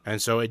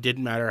 And so it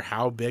didn't matter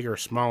how big or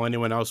small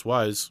anyone else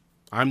was,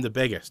 I'm the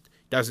biggest.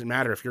 Doesn't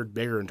matter if you're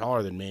bigger and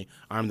taller than me.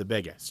 I'm the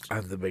biggest.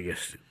 I'm the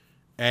biggest.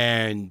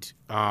 And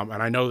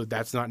I know that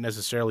that's not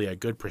necessarily a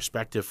good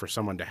perspective for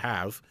someone to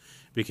have,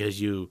 because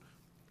you,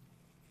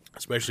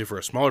 especially for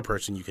a smaller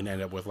person, you can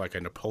end up with like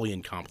a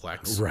Napoleon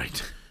complex.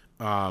 Right.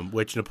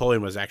 Which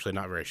Napoleon was actually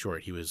not very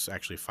short. He was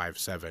actually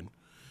 5'7".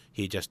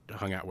 He just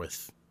hung out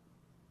with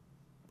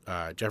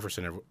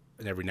Jefferson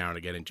every now and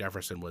again, and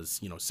Jefferson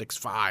was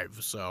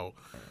 6'5", so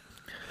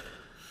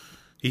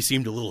he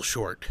seemed a little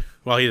short.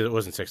 Well, he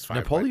wasn't 6'5".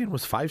 Napoleon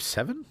was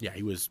 5'7"? Yeah,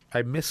 he was.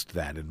 I missed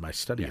that in my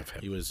study of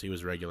him. He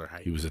was regular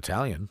height. He was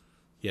Italian.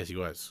 Yes, he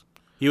was.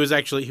 He was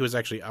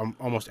actually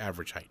almost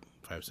average height,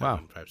 5'7", Wow.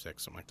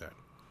 5'6", something like that.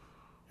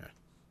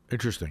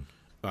 Interesting.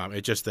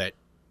 It's just that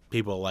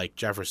people like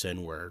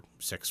Jefferson were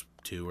 6'2"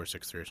 or 6'3"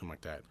 or something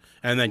like that,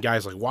 and then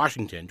guys like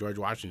Washington, George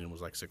Washington,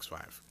 was like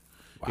 6'5".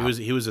 Wow.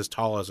 He was as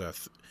tall as I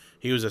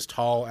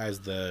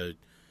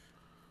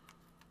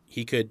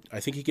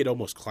think he could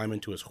almost climb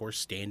into his horse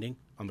standing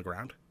on the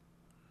ground.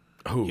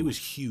 Who? He was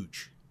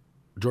huge.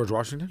 George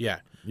Washington? Yeah.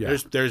 Yeah.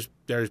 There's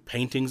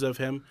paintings of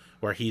him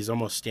where he's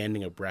almost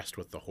standing abreast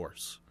with the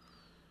horse.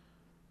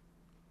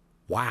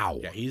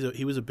 Wow. Yeah,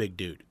 he was a big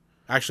dude.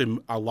 Actually,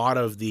 a lot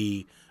of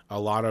the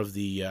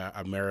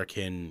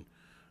American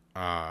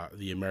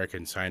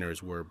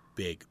signers were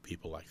big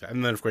people like that.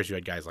 And then of course you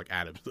had guys like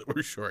Adams that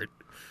were short.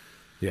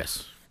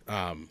 Yes.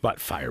 But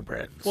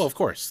firebrands. Well, of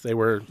course they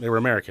were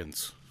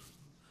Americans.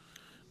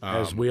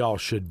 As we all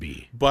should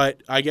be.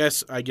 But I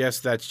guess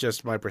that's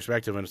just my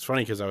perspective, and it's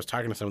funny because I was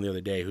talking to someone the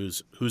other day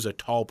who's a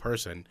tall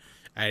person,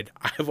 and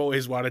I've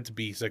always wanted to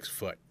be 6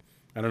 foot.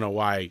 I don't know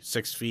why.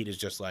 6 feet is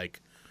just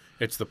like,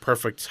 it's the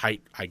perfect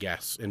height, I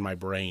guess, in my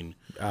brain.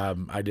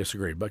 I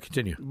disagree, but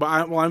continue. But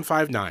I'm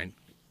 5'9",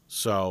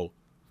 so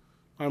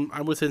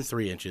I'm within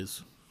 3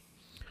 inches.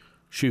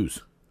 Shoes.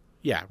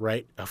 Yeah,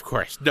 right. Of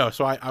course. No.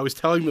 So I was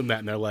telling them that,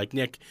 and they're like,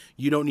 "Nick,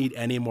 you don't need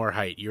any more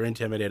height. You're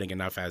intimidating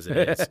enough as it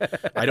is.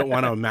 I don't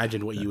want to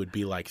imagine what you would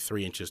be like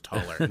 3 inches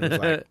taller." And it's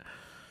like,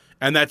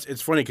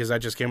 it's funny because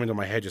that just came into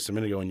my head just a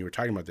minute ago when you were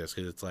talking about this,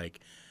 because it's like,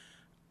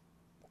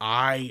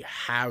 I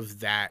have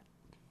that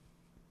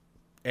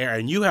air,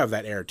 and you have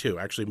that air too.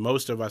 Actually,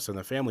 most of us in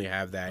the family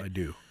have that. I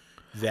do.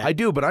 That I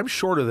do, but I'm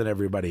shorter than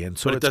everybody, and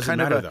so But it it's doesn't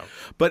kind matter, of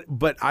though.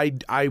 But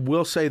I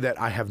will say that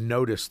I have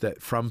noticed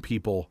that from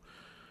people.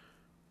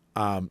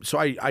 So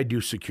I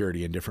do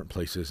security in different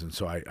places, and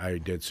so I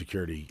did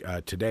security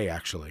today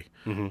actually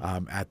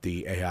at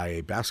the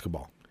AIA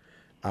basketball,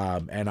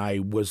 and I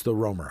was the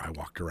roamer. I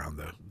walked around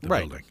the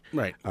building,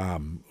 right.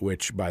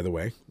 which, by the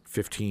way,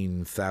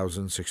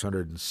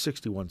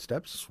 15,661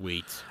 steps.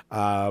 Sweet.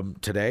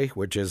 Today,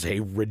 which is a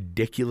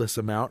ridiculous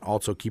amount.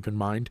 Also, keep in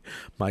mind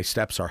my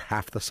steps are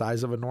half the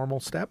size of a normal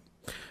step,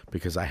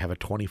 because I have a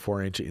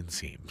 24-inch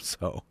inseam.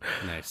 So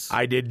Nice.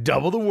 I did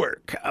double the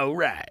work. All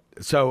right.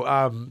 So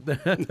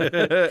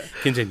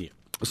Continue.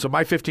 so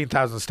my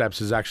 15,000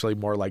 steps is actually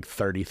more like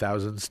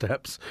 30,000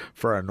 steps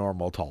for a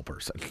normal tall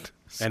person.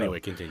 So, Anyway,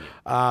 continue.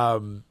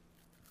 and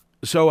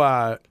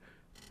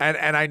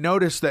I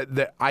noticed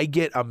that I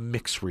get a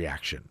mixed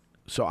reaction.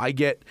 So I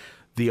get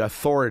the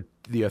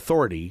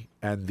authority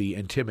and the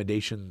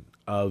intimidation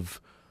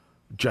of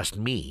just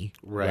me,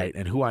 Right.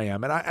 and who I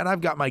am, and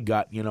I've got my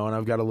gut, and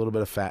I've got a little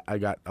bit of fat. I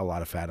got a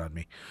lot of fat on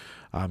me,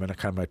 and I'm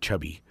kind of a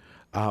chubby,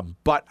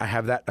 but I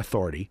have that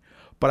authority.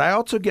 But I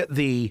also get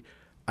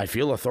I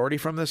feel authority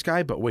from this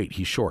guy, but wait,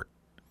 he's short,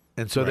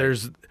 and so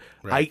there's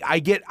Right. I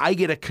get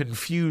a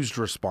confused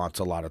response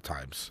a lot of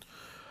times,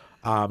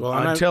 and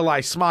until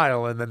I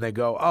smile, and then they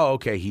go, oh,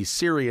 okay, he's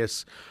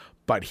serious.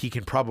 But he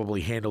can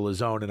probably handle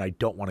his own, and I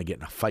don't want to get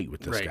in a fight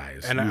with this guy.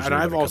 is And usually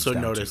I've what it also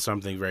comes down noticed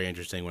something very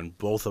interesting when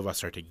both of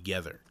us are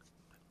together,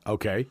 to.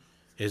 Okay,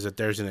 is that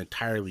there's an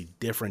entirely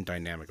different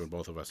dynamic when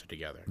both of us are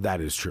together,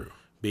 that is true.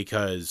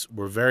 because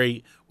we're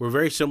very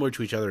similar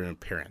to each other in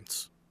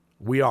appearance.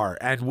 We are,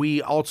 and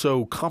we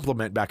also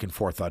compliment back and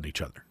forth on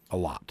each other a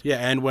lot. Yeah,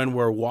 and when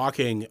we're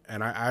walking,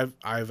 and I've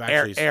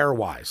actually Air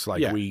wise,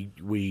 like Yeah.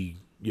 we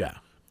yeah.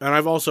 And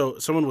I've also,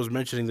 someone was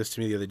mentioning this to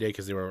me the other day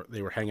because they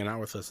were hanging out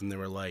with us, and they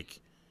were like,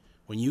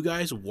 when you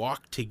guys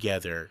walk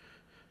together,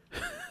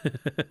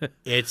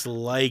 it's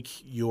like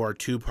you are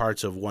two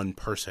parts of one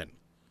person.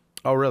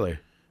 Oh, really?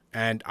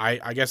 And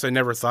I guess I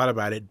never thought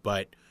about it,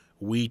 but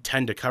we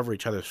tend to cover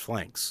each other's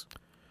flanks.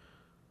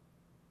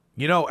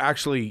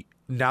 Actually,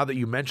 now that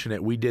you mention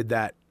it, we did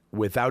that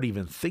without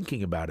even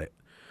thinking about it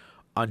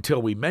until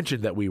we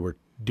mentioned that we were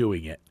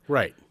doing it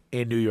Right.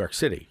 in New York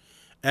City.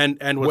 And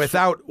what's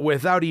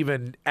Without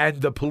even,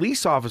 and the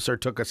police officer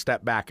took a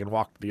step back and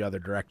walked the other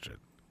direction.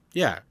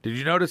 yeah, Did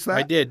you notice that?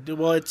 I did.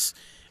 Well, it's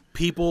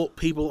people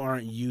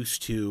aren't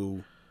used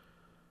to.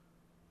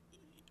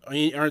 I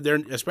mean, they're,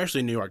 especially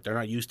in New York, they're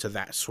not used to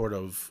that sort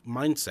of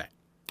mindset.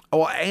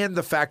 Oh, and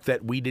the fact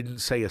that we didn't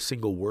say a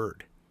single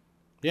word.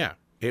 Yeah.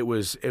 It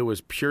was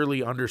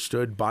purely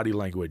understood body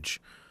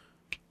language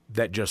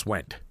that just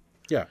went.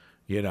 Yeah.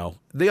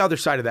 The other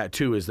side of that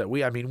too is that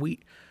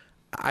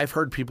I've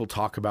heard people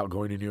talk about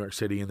going to New York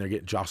City and they're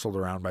getting jostled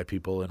around by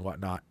people and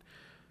whatnot.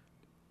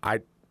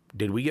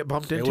 Did we get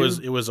bumped It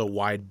into? was a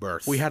wide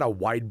berth. We had a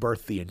wide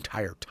berth the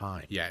entire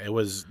time. Yeah,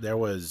 there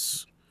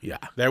was Yeah.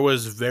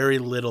 very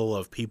little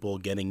of people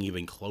getting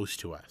even close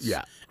to us.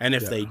 Yeah. And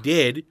if they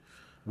did,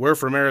 we're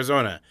from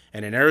Arizona.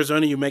 And in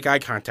Arizona, you make eye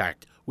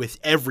contact with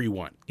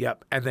everyone.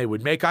 Yep. And they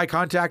would make eye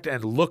contact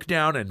and look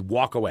down and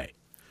walk away.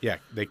 Yeah,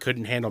 they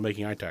couldn't handle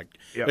making eye contact.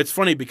 Yep. It's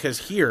funny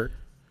because here,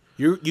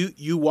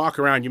 you walk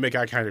around, you make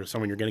eye contact with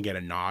someone, you're going to get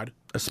a nod.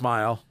 A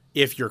smile.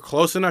 If you're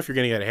close enough, you're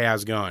going to get a hey,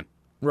 how's it going?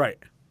 Right.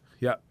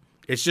 Yep.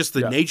 It's just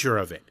the nature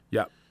of it.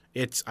 Yep.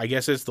 I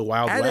guess it's the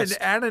Wild West.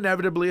 And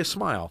inevitably a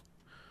smile.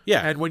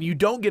 Yeah. And when you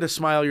don't get a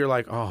smile, you're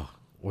like, oh,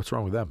 what's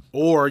wrong with them?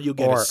 Or you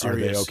get Or a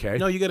serious. are they okay?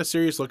 No, you get a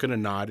serious look and a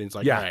nod, and it's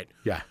like, Yeah. all right,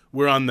 Yeah.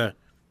 we're on the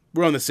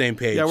same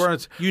page. Yeah,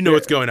 you know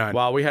what's going on.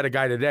 Well, we had a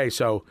guy today,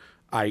 so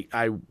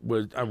I'm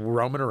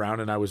roaming around,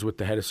 and I was with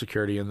the head of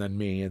security, and then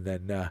me, and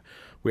then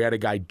we had a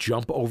guy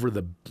jump over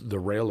the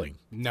railing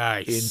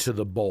Nice. into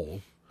the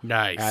bowl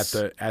nice.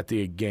 at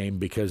the game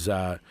because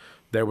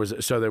there was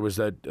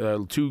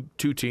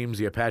two teams,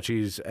 the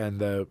Apaches and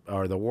the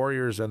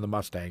Warriors and the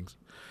Mustangs.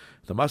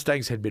 The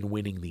Mustangs had been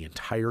winning the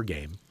entire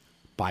game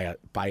by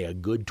a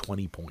good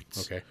 20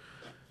 points. Okay.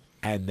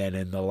 And then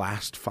in the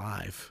last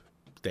 5,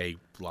 They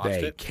lost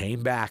they it.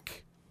 came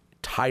back,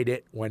 tied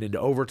it, went into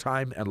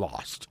overtime, and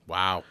lost.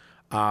 Wow.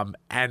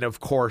 And of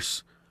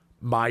course,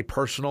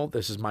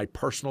 this is my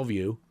personal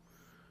view.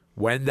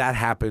 When that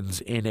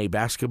happens in a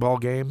basketball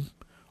game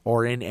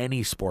or in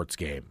any sports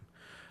game,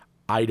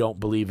 I don't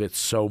believe it's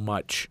so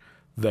much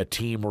the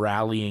team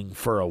rallying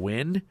for a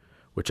win,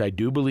 which I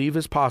do believe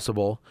is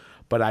possible,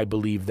 but I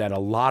believe that a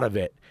lot of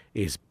it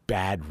is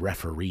bad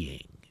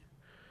refereeing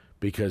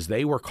because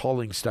they were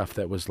calling stuff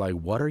that was like,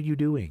 what are you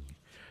doing?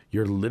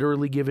 You're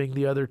literally giving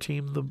the other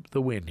team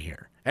the win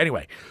here.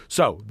 Anyway,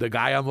 so the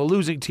guy on the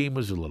losing team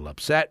was a little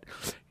upset,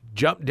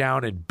 jumped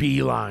down and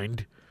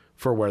beelined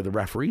for where the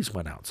referees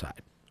went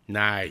outside.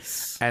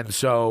 Nice. And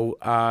so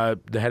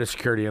the head of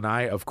security and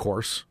I, of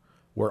course,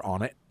 were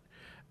on it.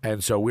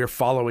 And so we're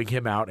following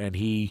him out, and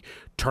he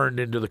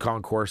turned into the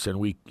concourse,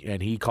 and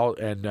he called,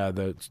 and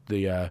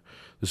the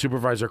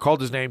supervisor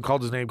called his name,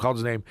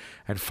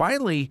 and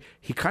finally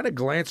he kind of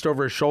glanced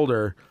over his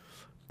shoulder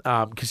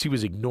because he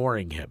was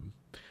ignoring him.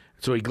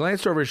 So he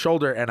glanced over his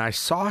shoulder, and I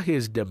saw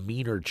his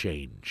demeanor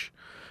change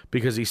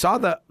because he saw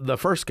the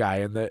first guy,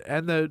 and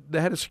the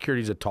head of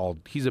security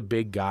he's a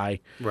big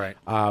guy, Right.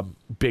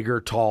 Bigger,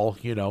 tall,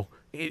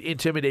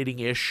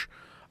 intimidating-ish.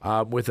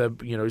 With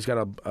he's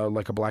got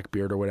a black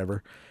beard or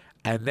whatever,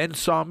 and then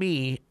saw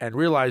me and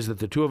realized that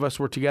the two of us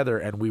were together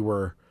and we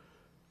were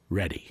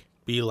ready.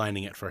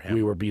 Beelining it for him.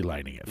 We were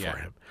beelining it for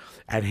him,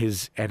 and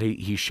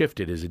he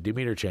shifted, his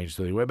demeanor changed.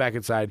 So he went back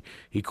inside,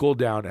 he cooled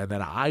down, and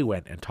then I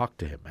went and talked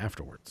to him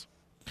afterwards,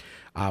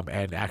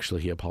 and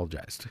actually he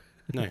apologized.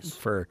 Nice.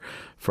 for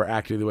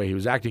acting the way he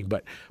was acting,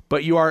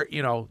 but you are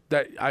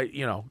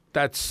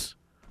that's.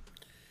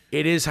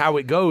 It is how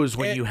it goes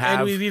when you have.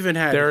 And we've even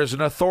had there is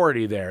an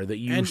authority there that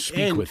you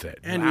speak with it,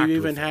 and act we've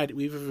even with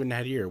it.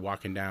 had here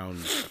walking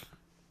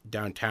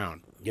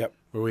downtown. Yep.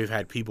 Where we've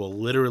had people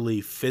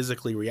literally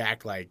physically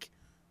react like,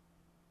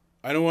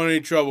 I don't want any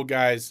trouble,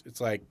 guys. It's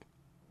like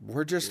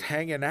We're just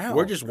hanging out.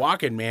 we're just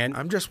walking, man.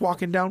 I'm just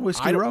walking down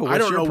Whiskey I Row. don't, What's I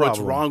don't your know what's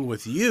problem? wrong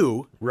with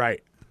you,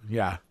 Right.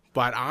 Yeah.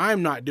 but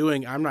I'm not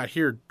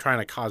here trying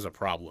to cause a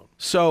problem.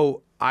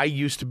 So I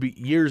used to be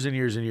years and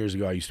years and years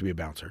ago. I used to be a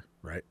bouncer.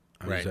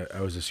 Right. I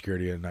was a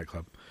security at a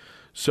nightclub.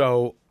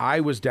 So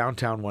I was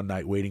downtown one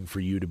night waiting for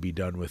you to be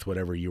done with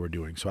whatever you were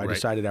doing. So I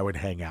decided I would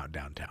hang out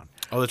downtown.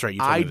 Oh, that's right. You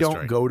told I me the don't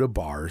story. go to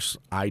bars.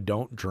 I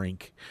don't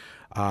drink.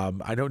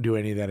 I don't do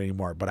any of that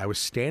anymore. But I was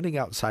standing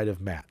outside of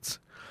Matt's.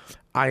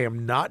 I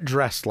am not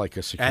dressed like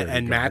a security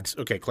And guard. Matt's,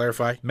 okay,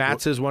 clarify.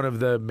 Matt's is one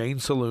of the main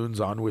saloons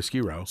on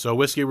Whiskey Row. So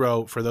Whiskey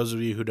Row, for those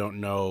of you who don't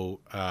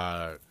know,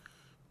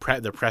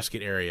 the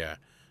Prescott area,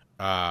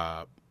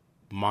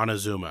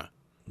 Montezuma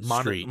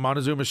Street.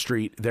 Montezuma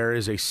Street. There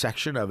is a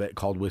section of it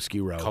called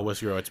Whiskey Row. Called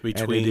Whiskey Row. It's And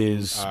between it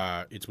is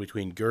it's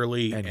between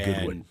Gurley and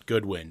and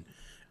Goodwin.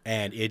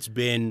 And it's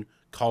been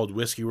called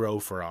Whiskey Row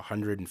for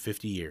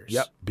 150 years.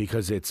 Yep,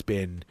 because it's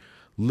been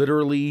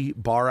literally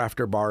bar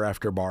after bar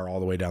after bar all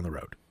the way down the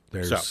road.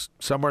 There's So-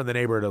 somewhere in the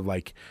neighborhood of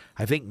like,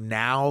 I think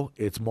now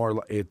it's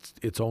more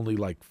it's only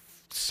like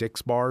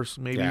 6 bars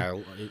maybe. Yeah,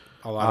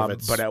 a lot of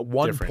it's but at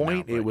one different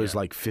point now, it but was yeah.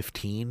 like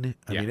 15.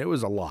 I Yeah. mean, it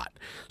was a lot.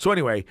 So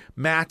anyway,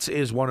 Matt's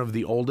is one of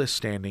the oldest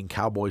standing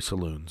cowboy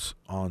saloons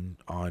on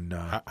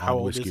how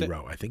old Whiskey is it?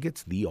 Row. I think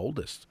it's the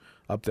oldest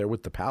up there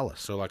with the Palace.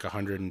 So like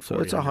 140.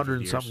 So it's 100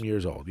 and years. something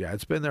years old. Yeah,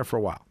 it's been there for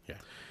a while. Yeah.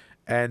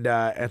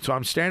 And so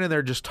I'm standing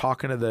there just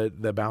talking to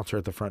the bouncer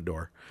at the front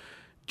door.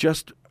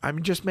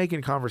 I'm just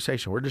making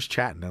conversation. We're just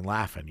chatting and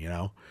laughing,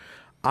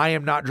 I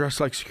am not dressed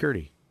like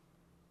security.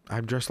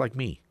 I'm dressed like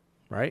me,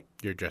 right?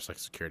 You're dressed like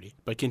security.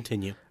 But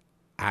continue.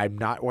 I'm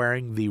not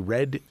wearing the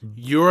red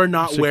You're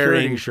not security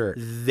wearing shirt.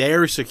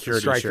 their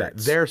security Strike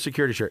shirts. that. Their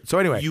security shirt. So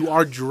anyway, You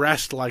are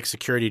dressed like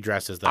security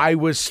dresses, though. I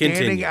was standing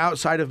Continue.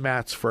 outside of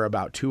Matt's for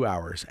about 2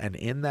 hours, and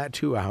in that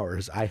 2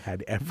 hours, I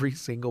had every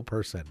single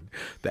person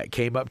that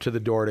came up to the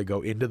door to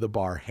go into the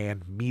bar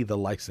hand me the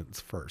license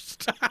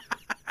first.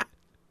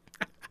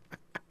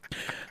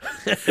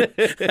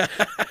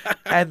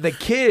 And the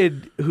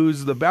kid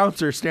who's the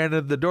bouncer standing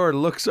at the door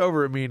looks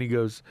over at me and he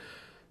goes,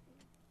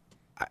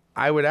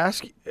 I would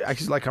ask,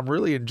 he's like, I'm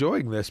really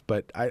enjoying this,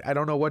 but I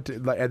don't know what to,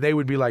 like, and they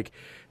would be like,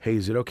 hey,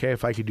 is it okay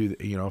if I could do,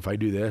 if I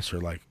do this, or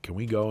like, can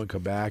we go and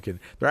come back? And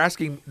they're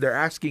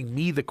asking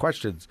me the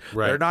questions.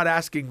 Right. They're not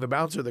asking the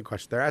bouncer the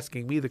question. They're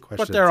asking me the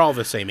questions. But they're all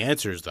the same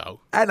answers, though.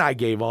 And I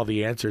gave all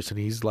the answers, and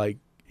he's like,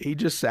 he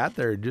just sat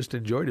there and just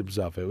enjoyed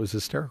himself. It was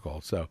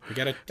hysterical. So You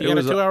got a it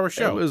was 2-hour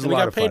show. It was and a he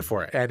lot got of paid fun.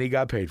 for it. And he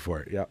got paid for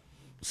it. Yep.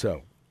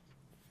 So,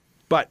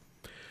 but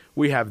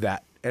we have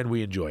that, and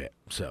we enjoy it.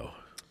 So,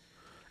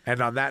 and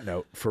on that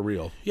note, for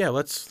real. Yeah,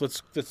 let's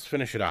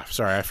finish it off.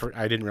 Sorry,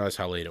 I didn't realize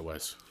how late it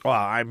was. Well,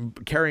 I'm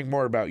caring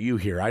more about you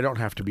here. I don't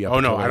have to be up. Oh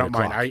no, until I don't 8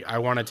 o'clock. mind. I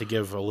wanted to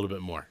give a little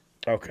bit more.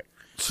 Okay.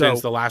 So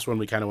Since the last one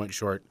we kind of went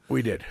short,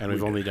 we did, and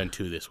we've only done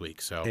 2 this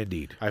week. So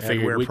indeed. I And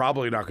figured we're we'd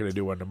probably not going to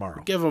do one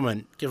tomorrow. give them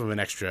an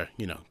extra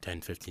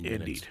 10, 15 minutes.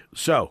 Indeed.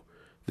 So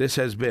this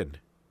has been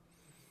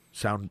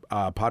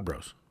Pod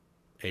Bros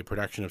A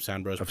production of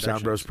Sound Bros. of Productions.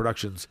 Sound Bros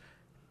Productions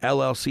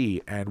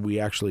LLC, and we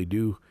actually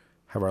do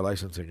have our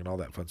licensing and all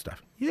that fun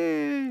stuff.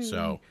 Yay!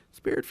 So-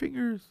 Spirit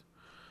Fingers.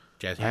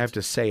 Jazz I have hands.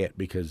 to say it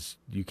because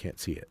you can't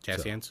see it.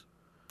 Jazz so. hands.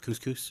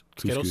 Couscous.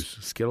 Skittles.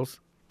 Couscous. Skittles.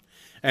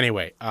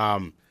 Anyway,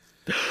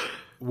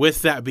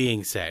 with that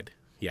being said,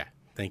 yeah,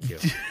 thank you.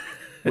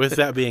 With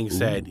that being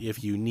said,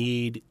 if you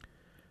need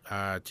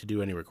to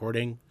do any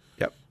recording,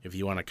 Yep. if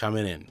you want to come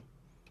in and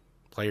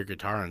play your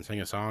guitar and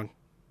sing a song,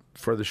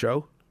 For the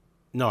show.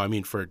 no, I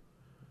mean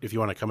if you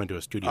want to come into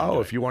a studio. and Oh,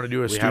 do if it. you want to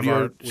do a we have studio,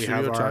 our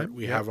time.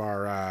 we Yep.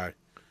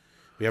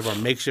 have our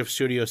makeshift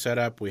studio set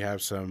up. We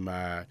have some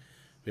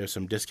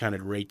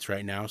discounted rates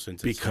right now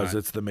since because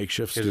it's the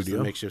makeshift it's the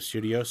studio. makeshift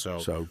studio.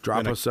 So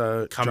Drop gonna us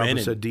a come in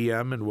a and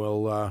DM and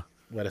we'll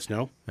let us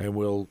know.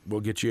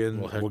 get you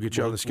in. We'll get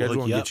you on we'll the schedule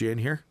hook and you get up. you in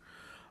here.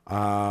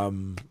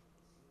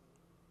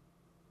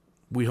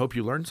 We hope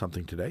you learned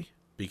something today.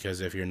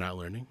 Because if you're not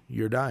learning,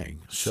 You're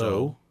dying.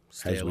 So,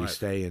 So, stay as we alive.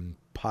 stay in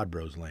Pod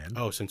Bros land,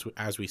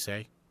 as we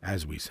say,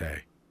 as we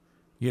say,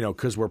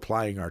 because we're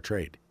plying our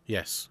trade.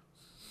 yes.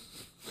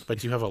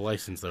 But you have a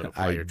license though to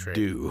apply I your trade.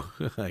 do.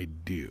 I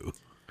do.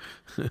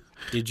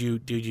 Did you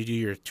do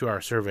your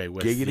 2-hour survey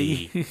with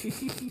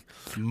Giggity.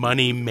 the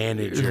money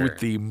manager? With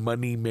the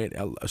money man,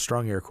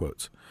 strong air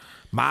quotes.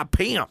 My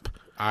pimp.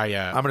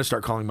 I'm going to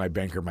start calling my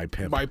banker my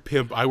pimp. my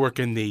pimp. I work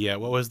in the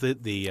what was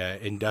the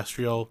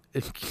industrial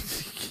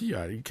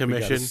Yeah,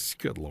 Commission.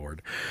 Good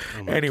Lord.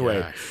 Oh my Anyway,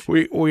 gosh.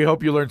 we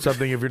hope you learned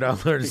something. If you're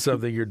not learning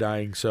something, you're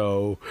dying.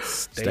 So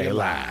stay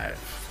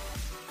alive.